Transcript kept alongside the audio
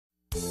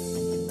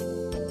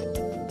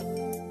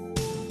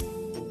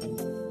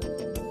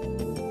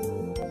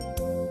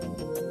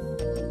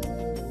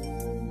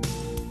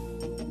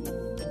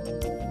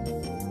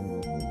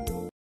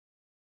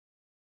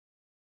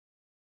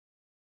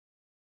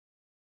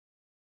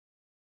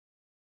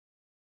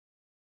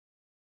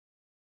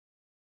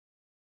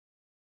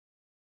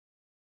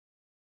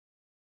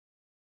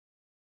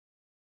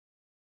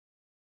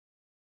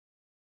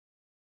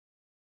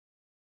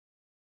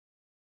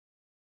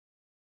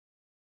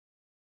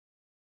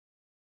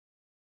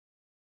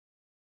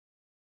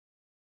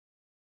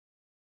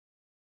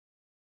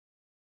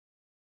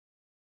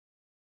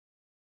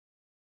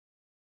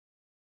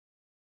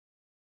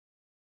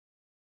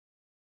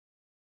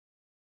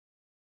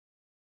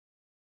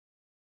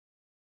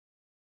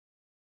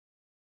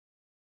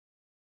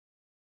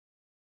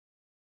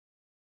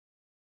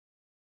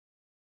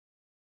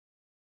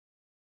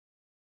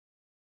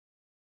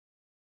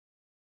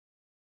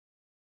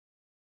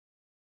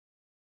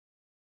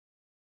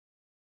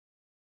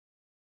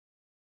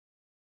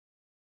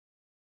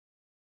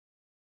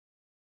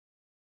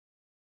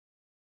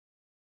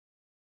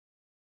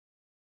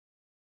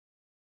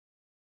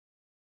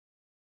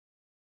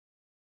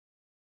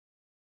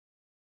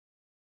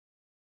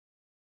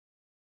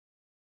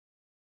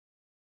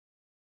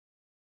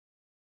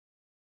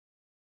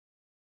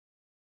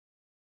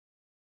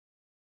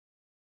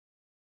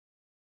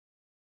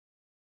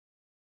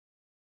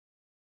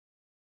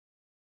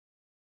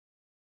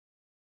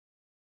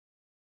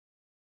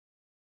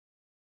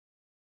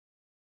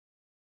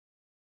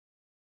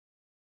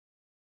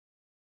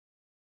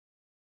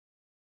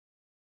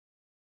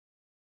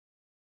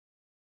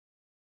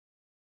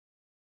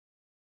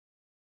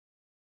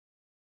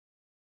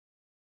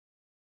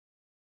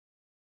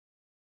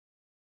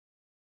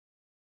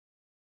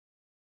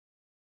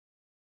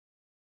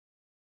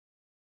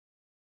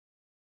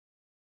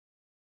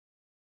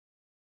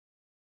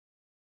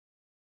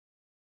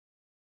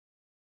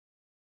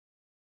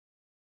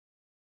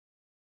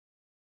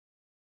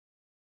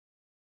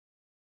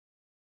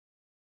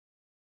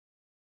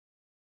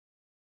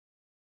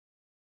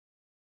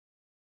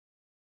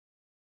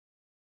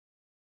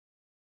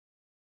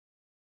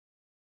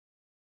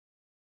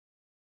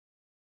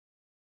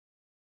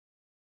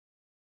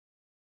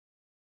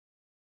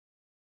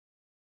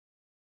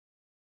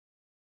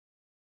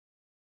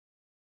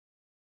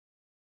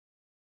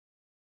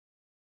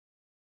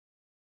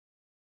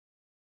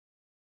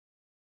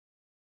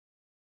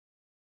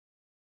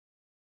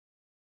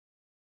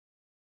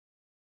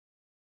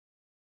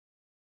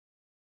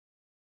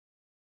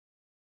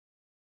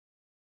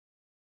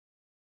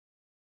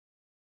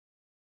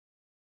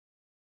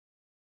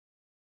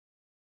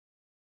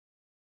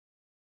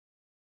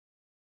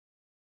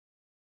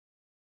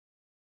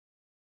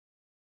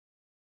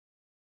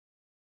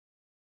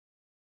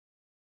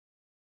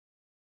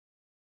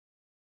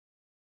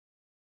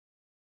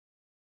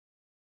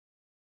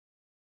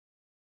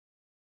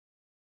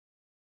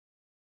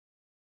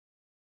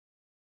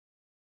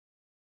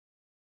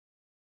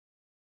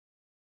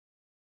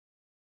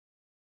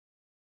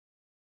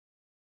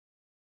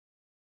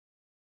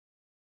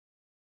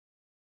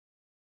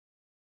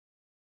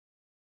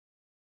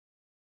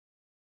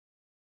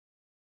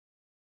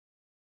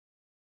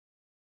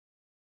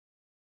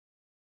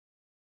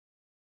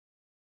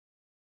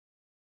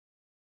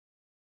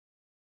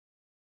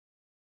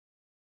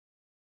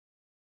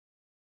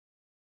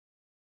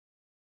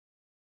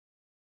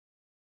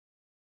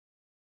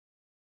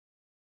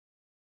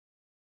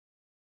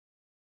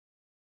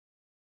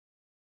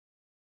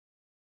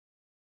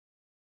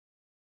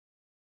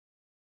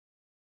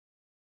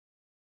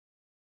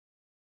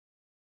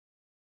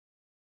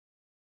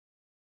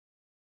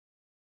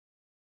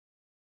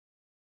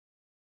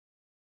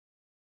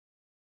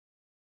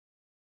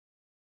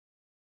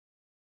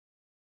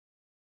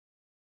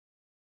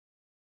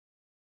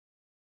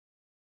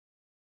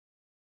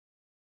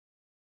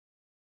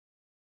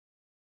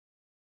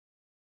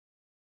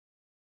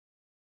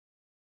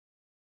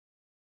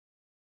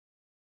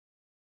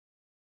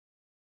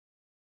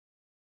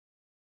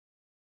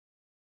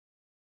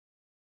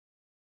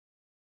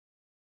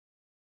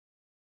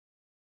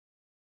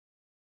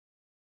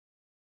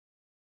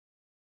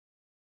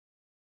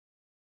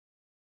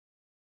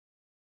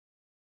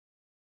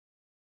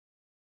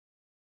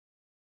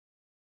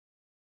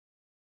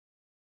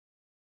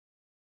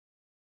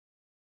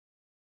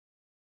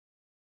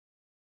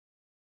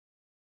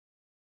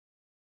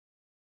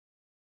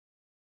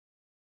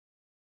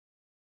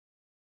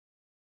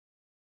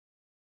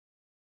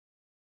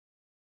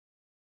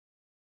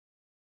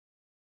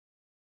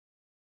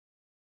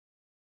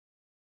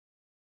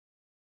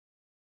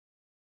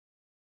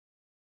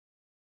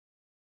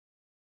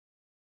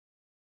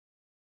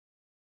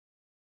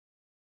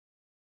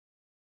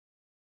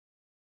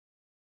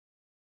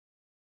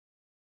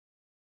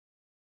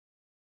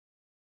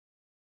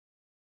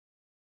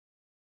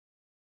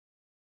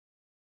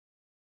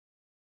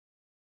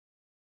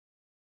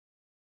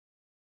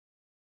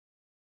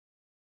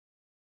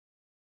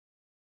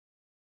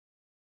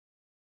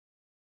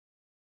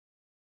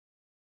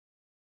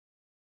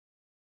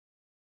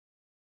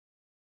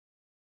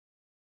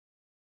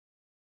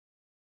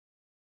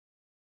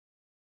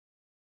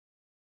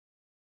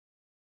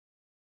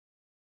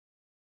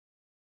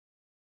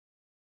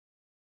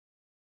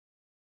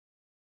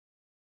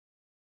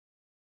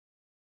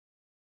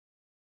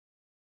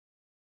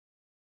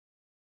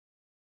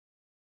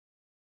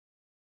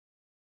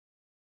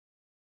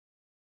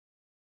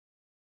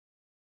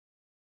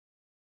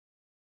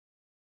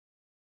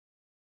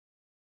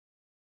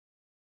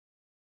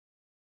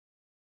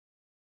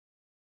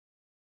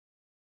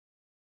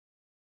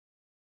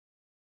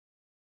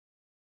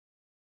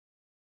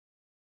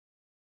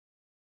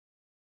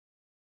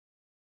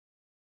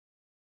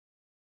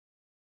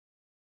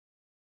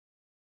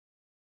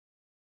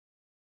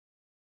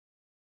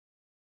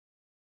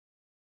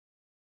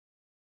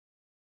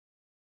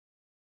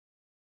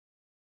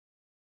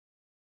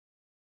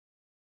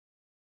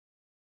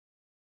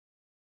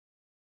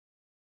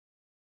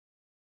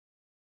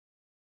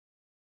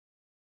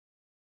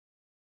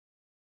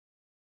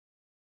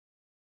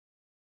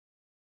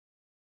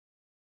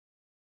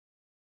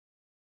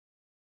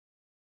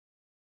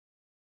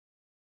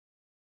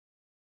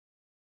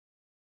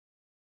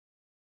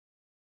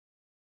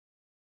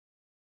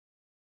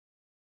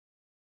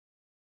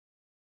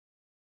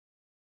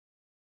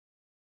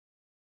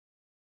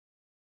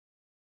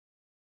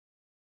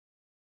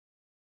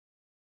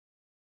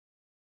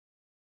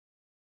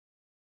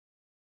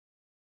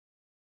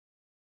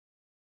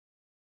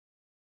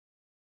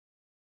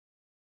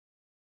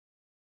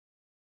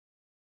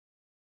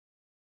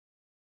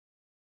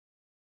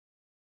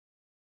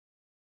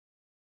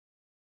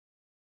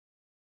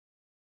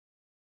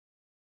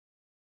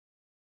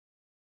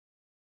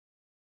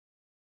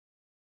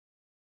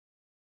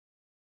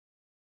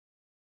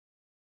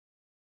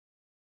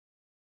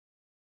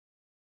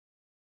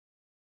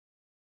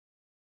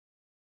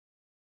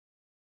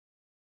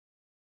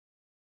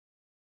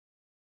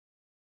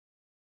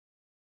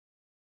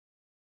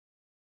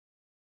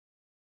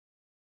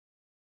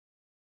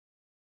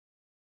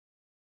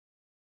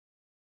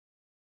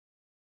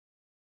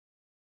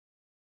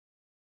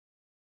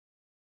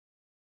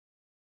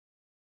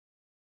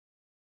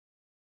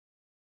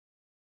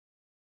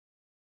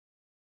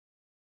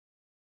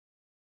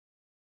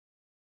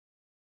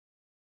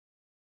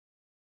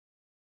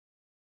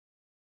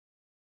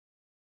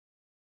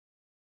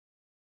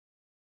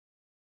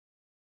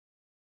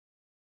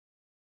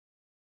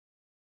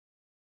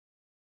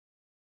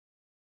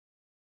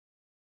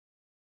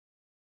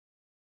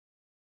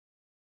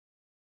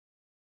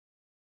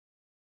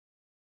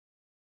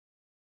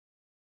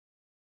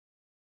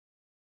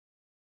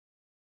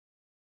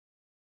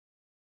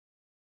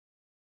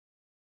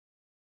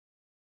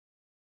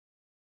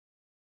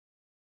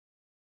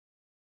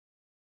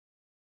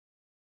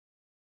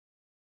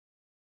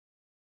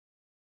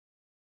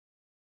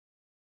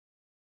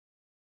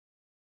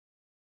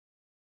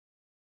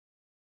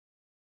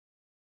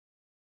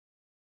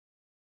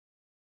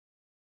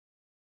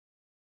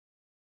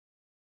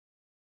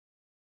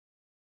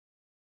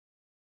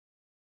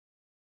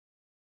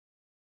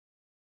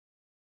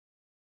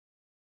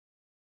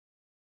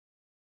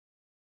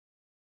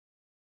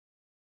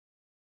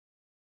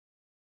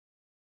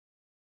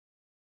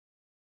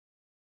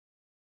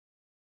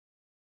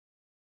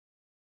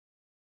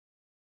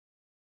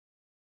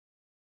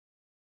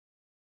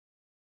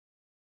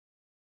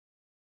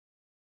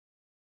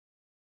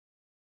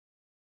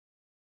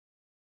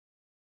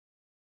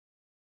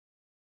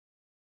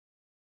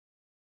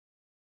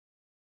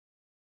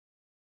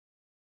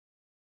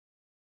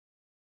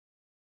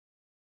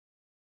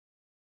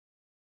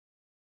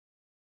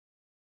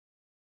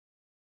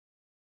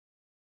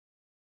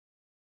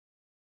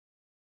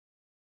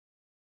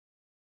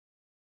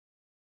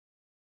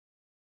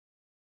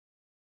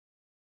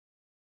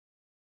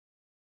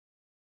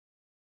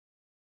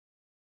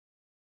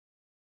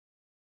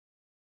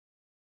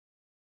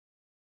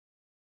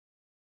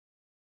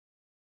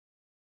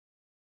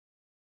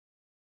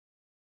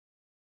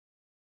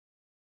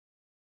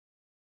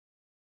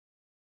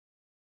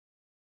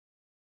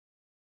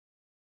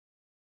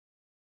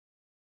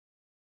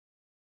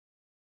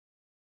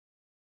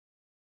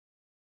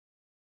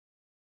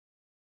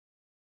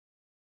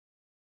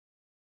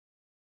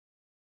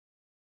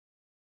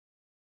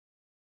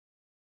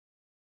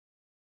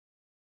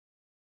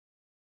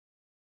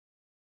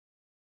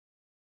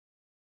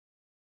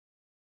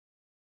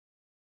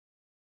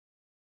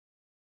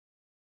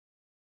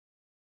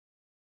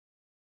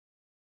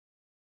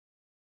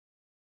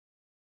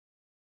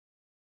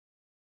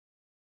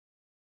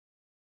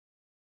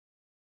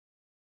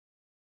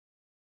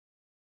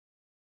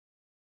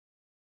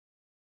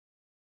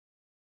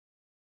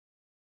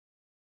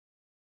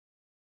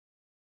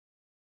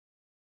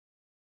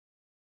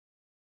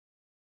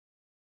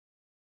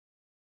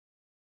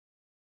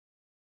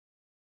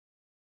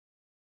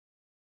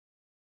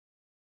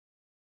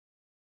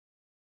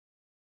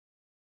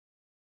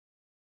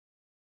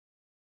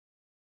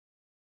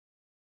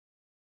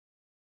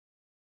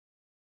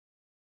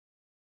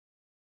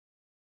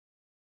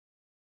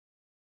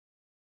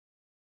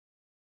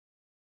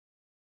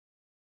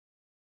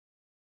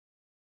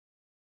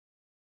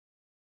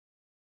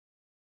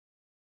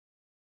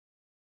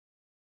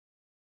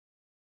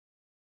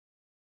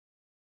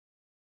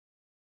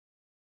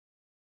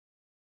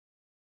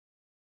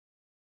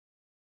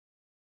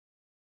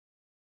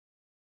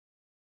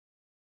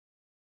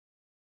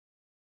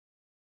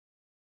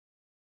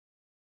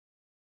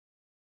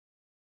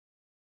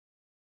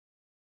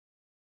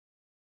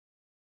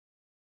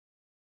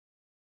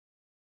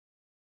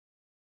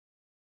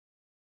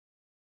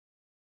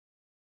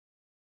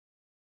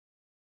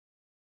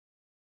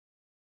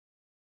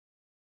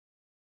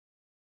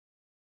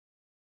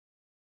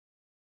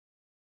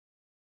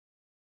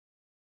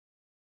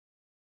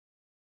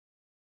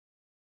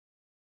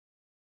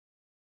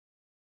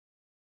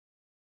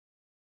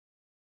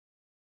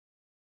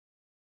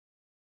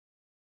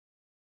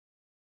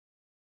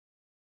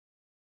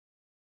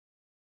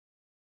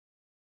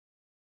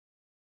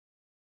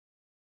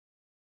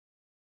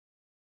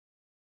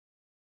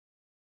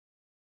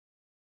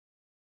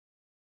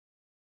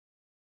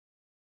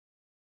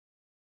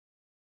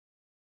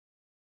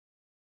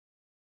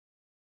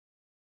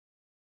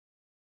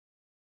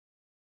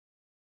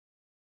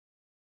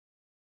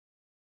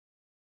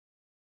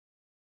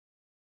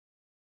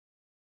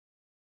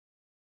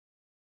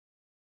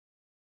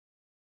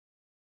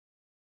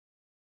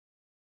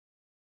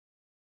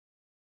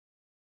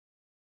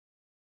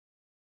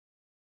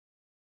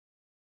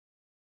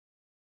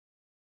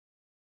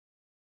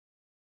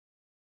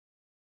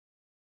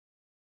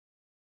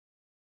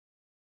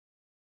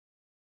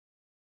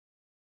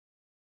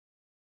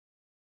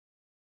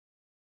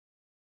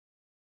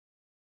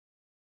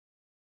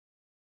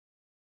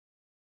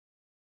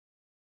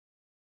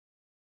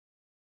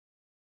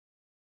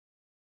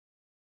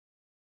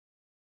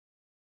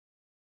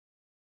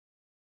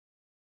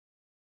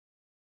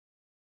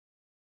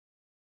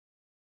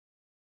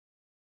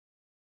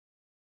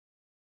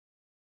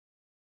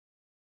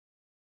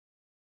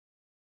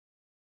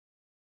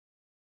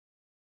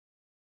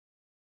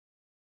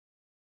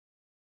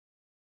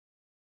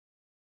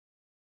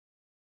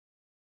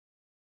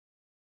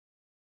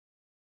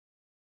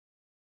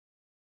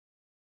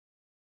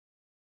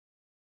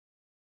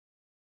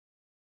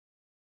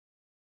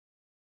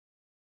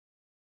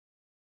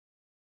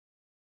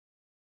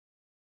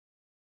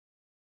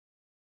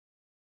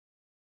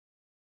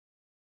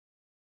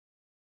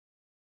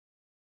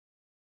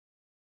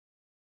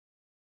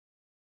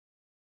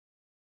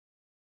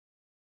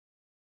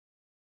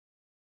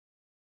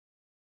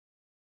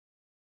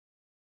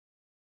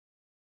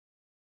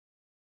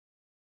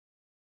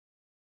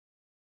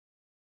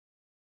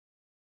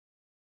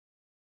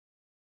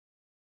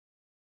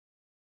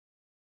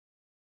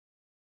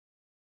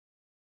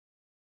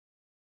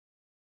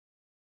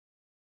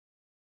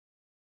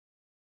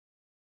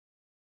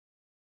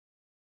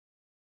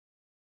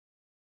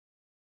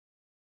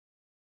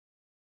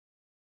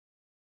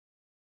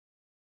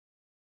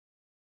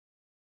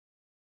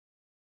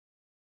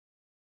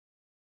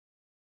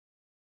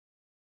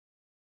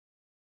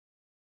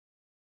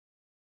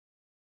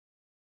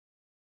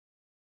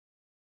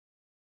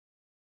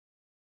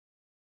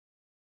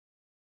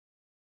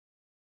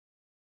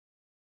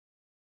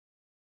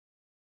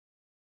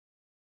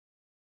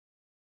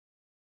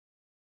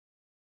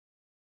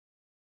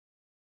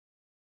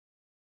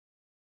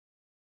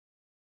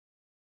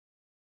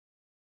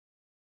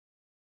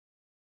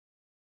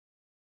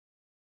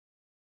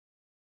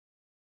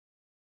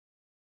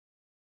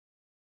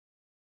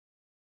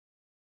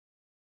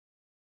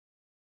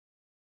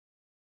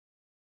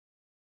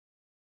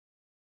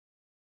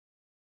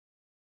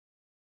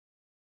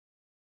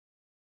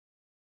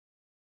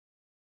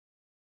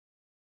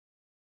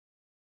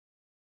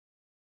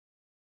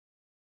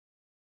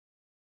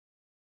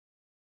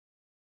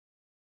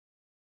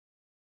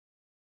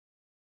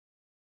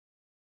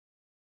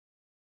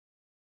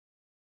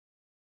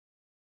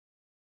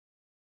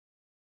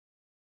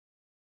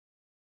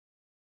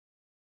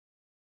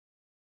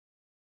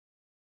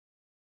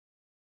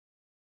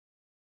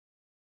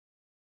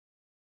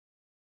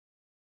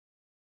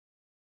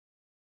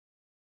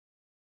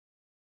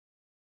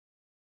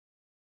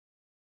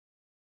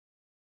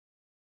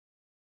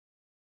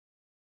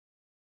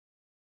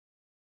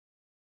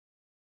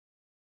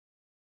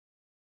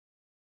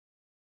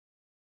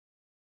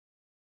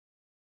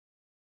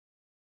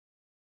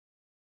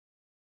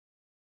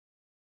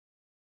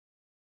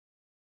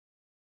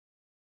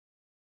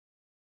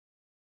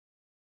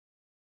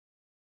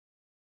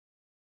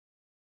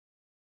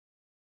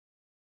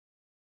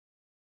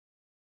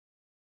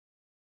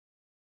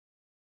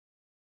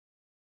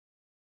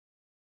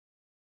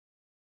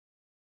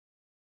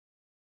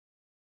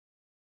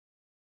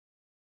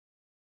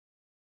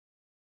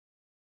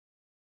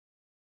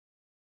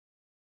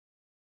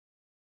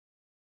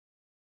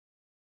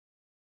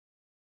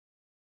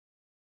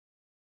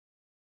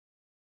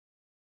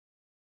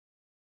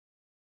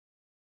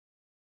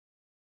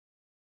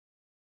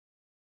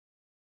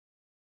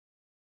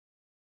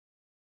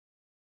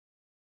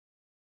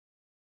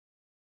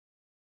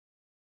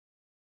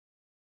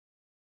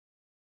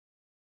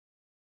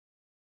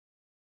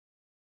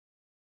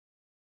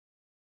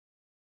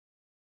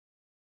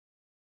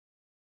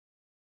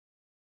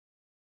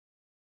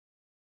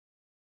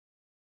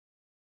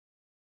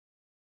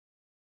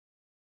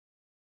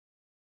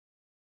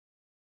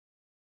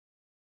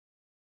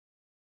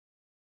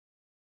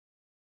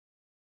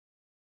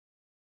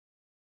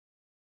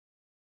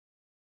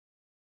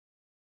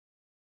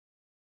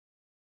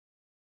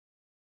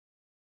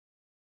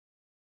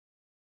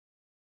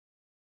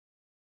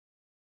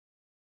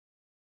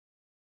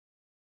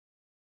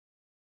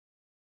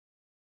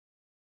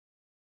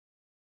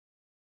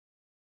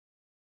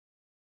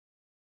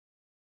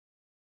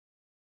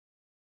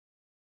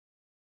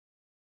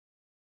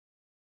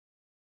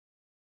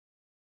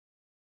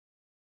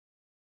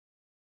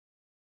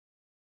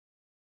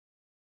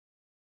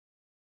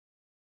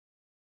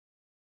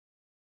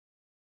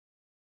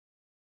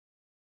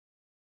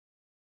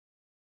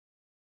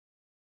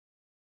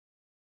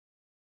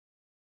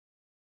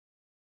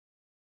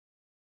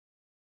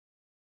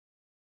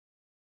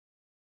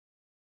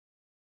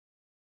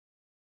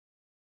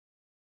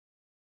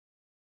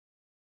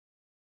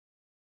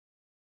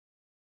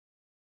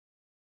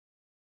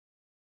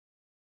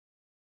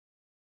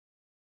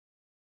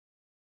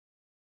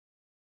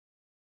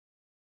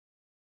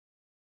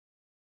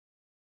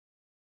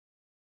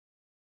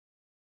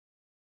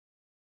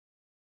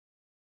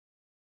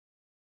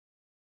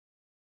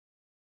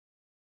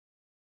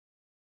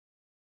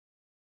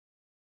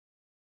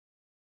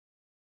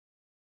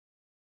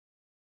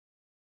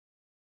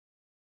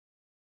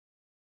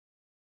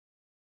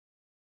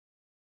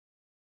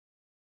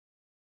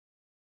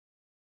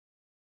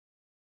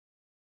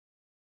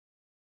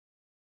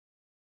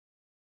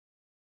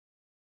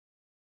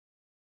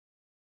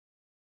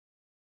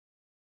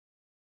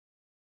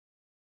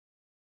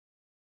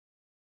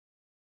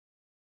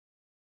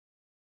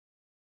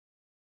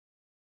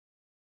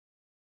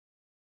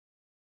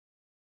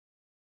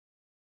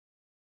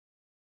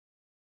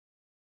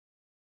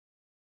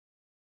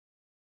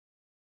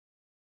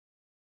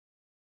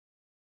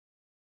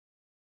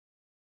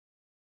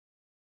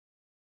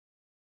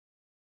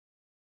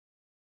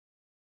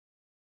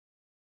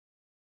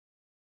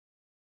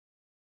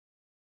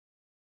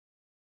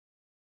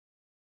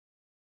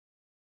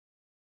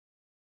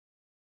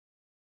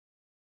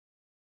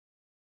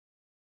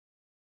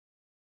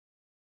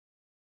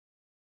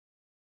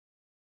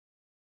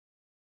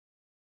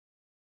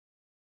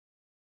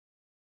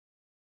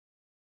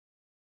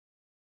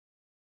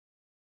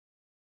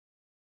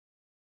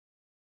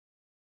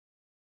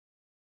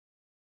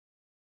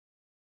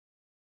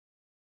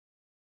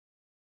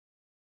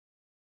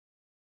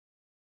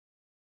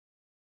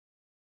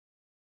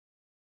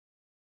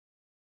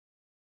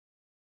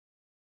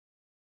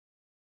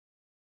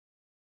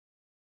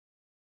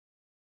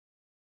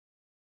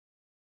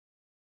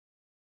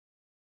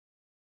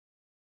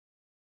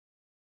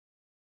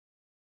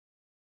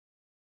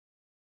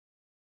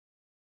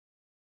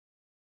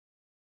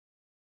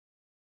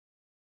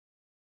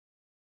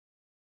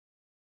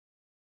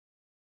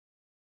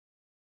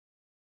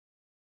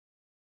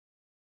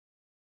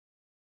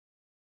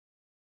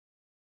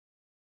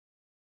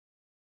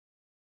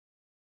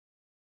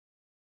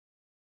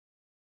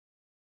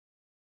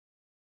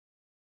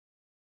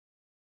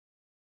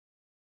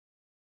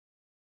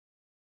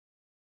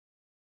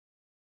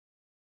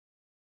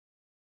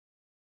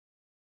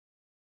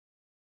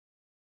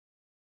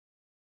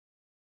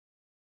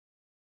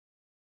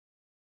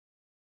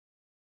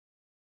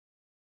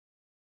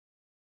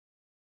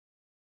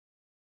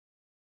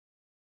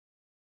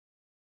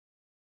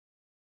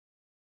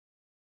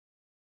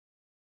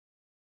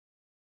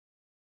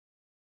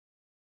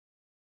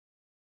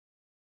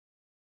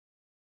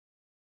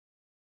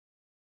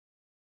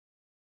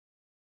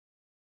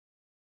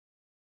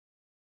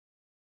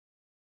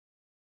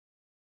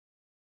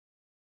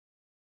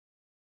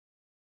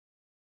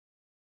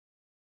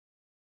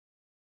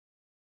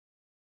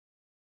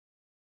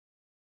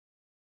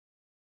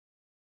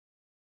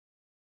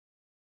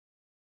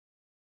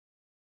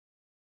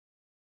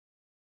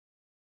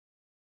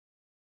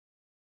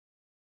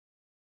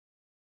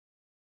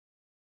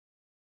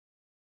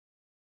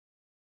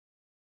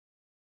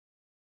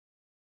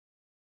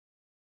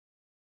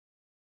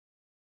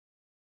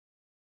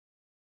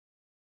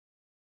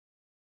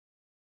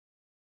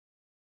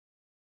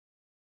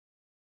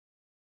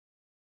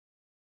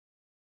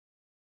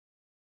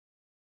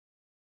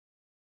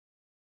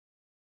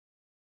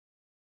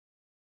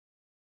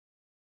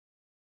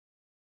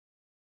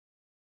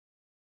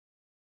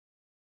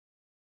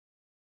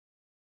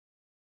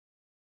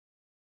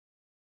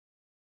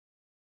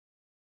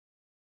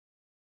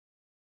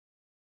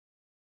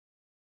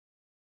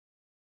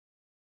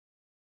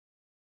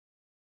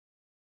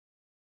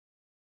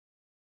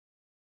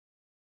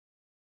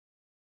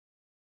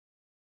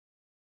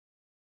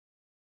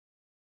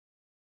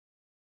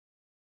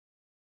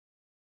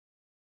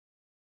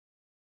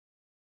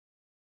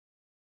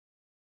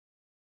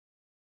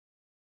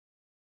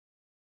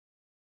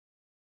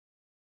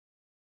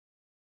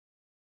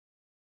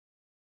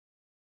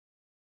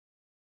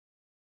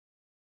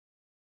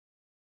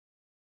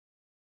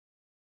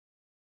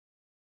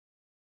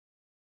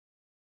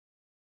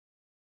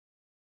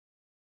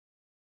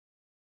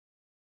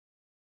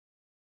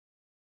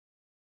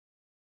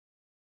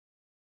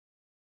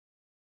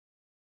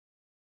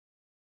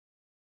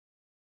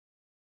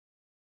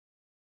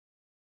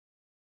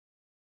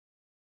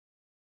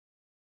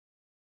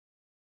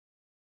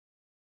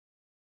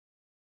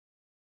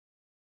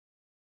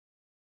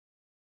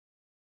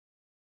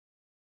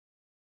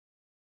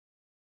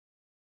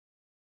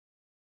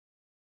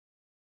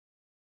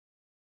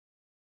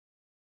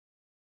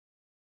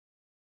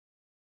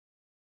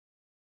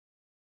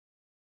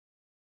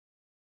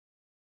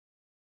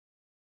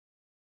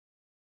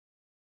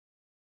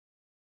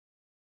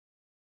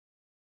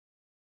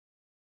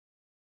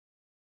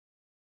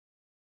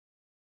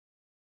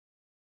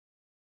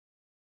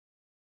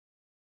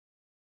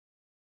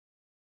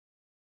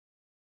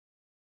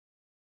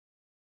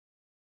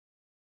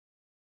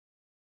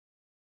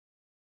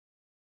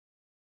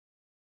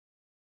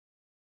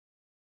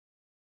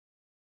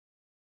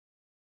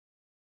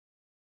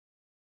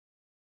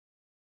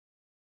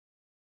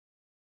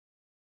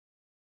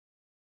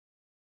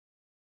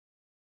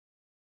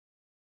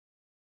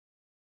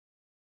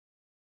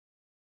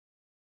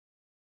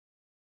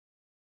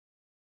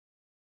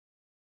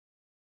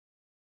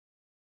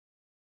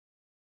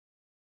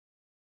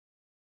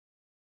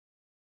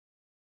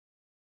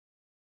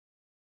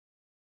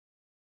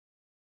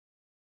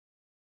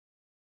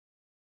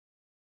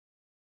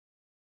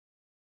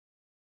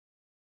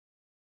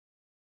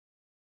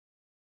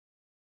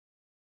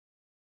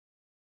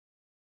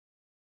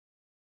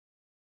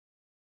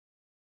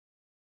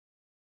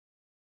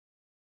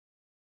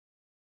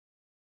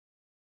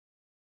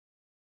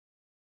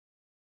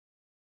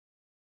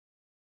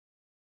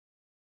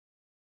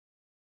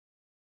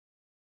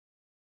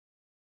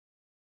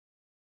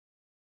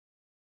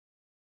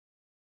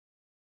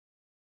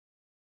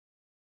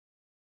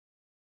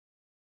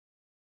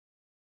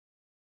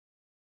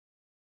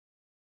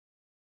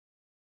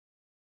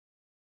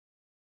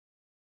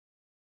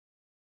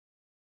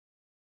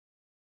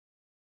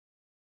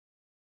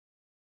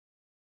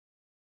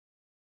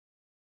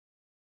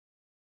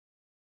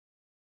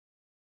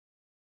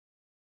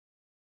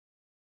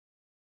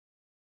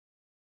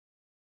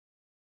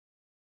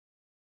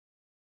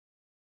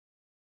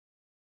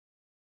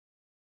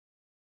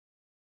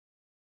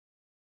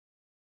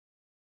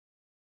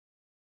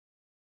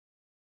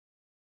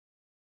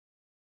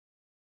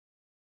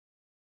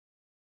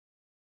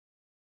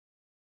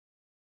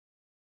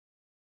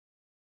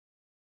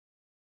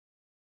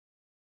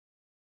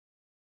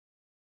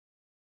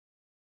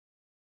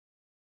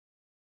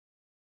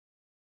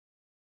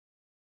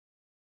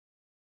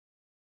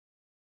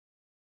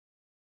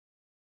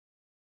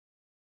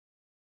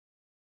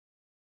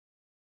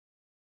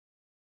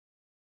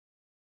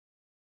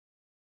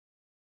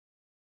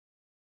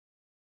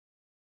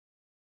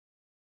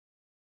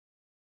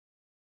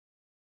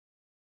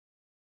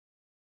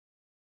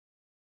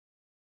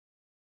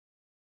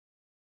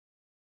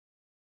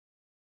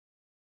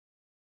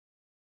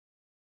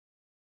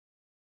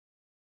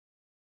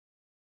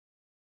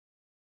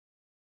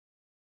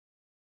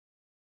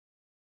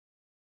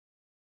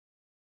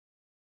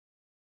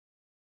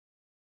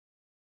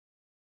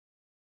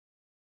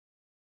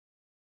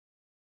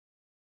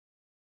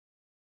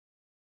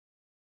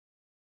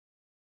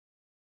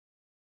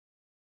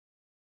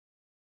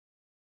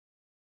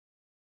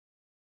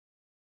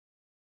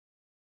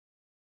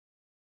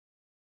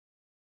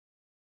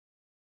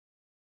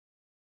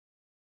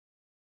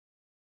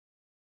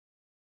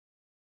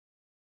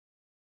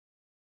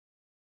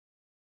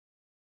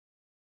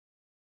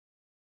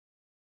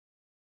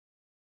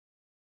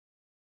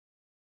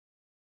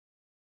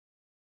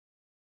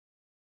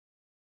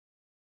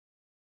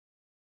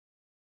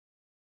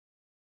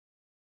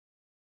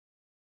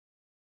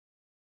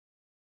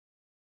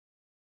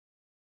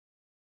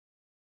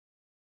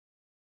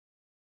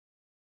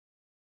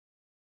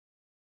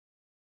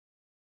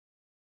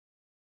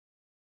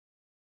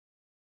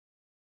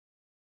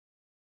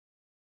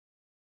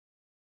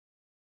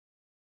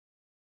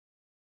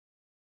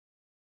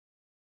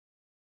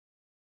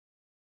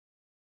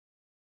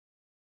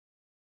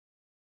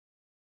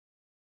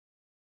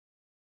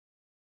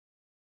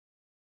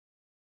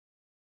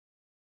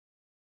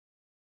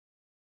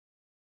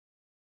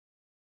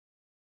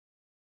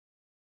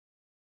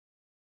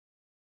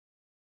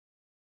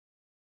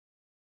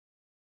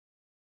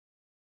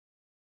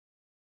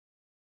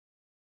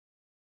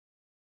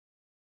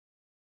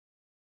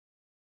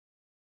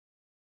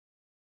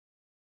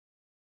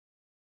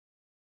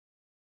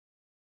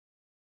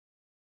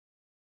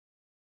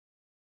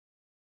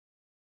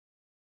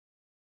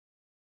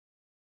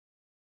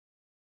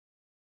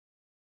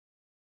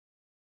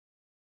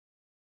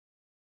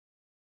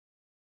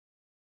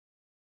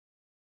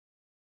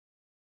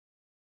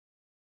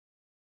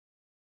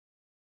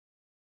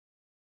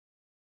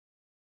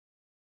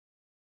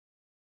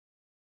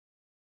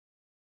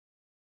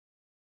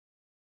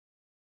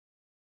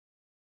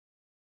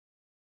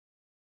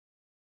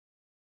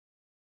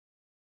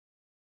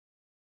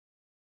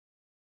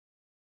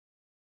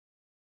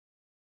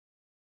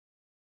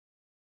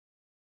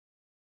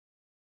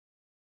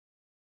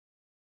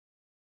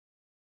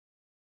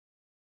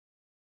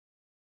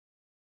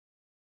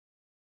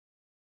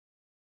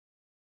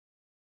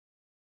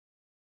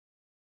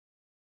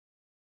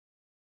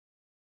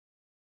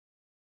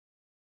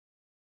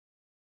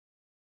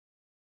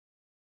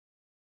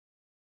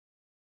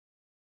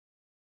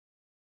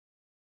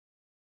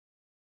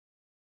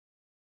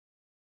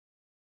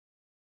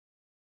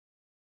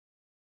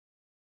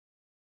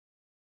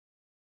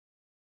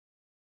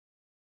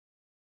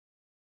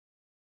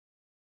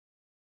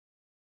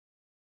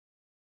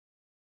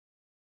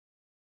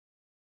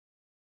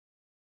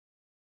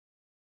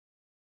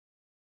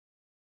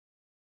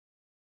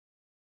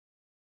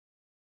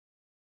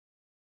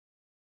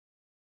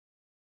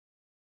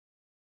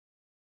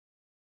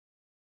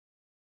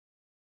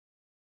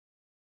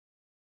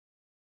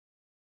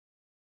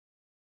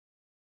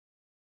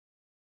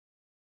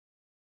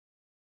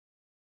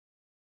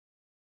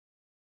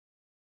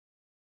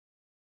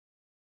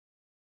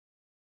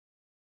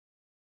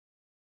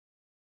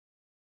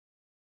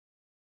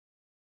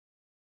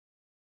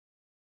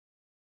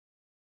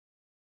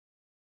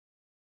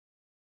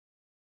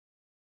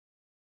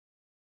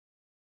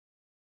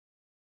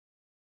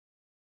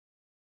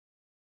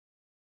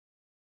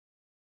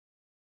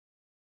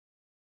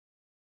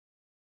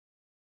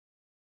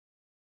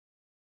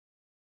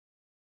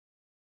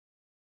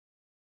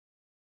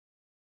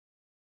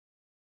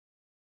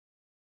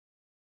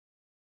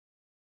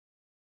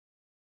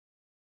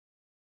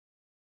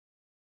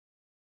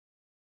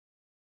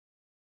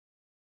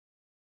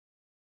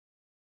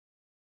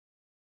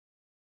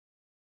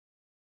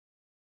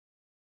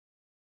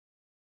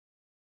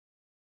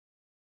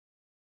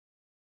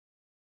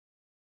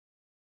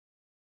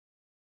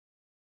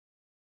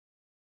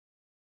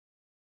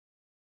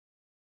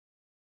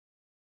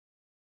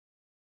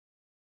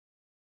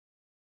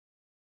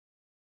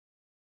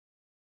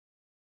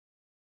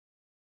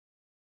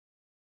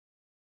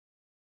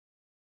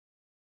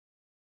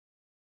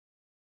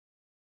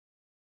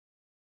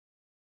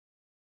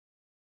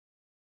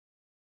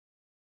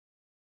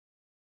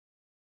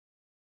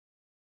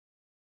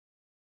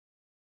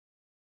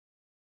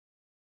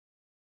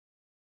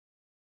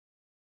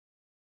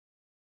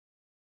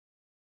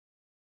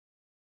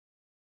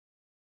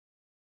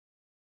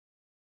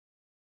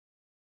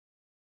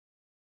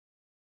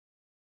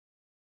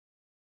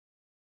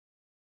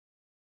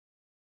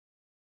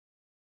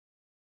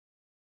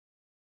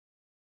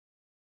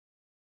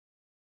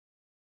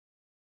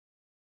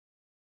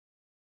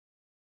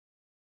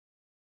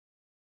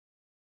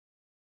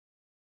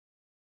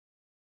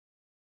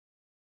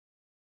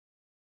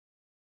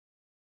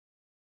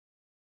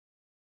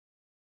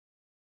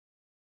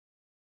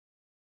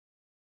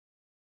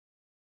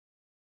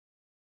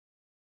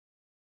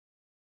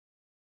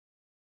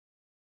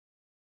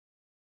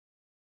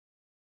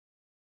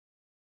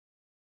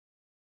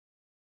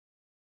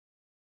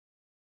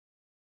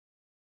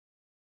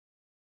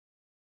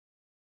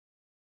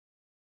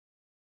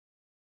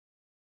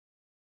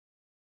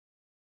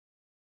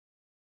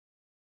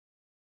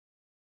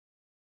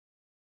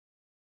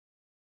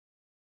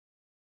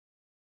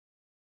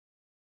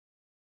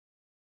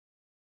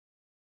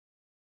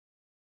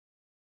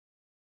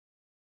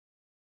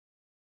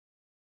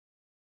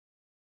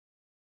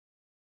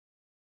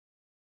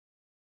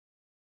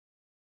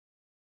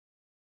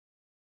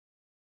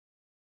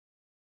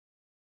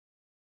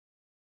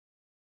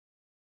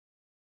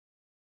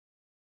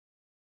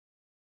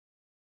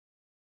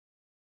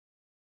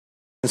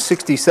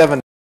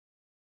67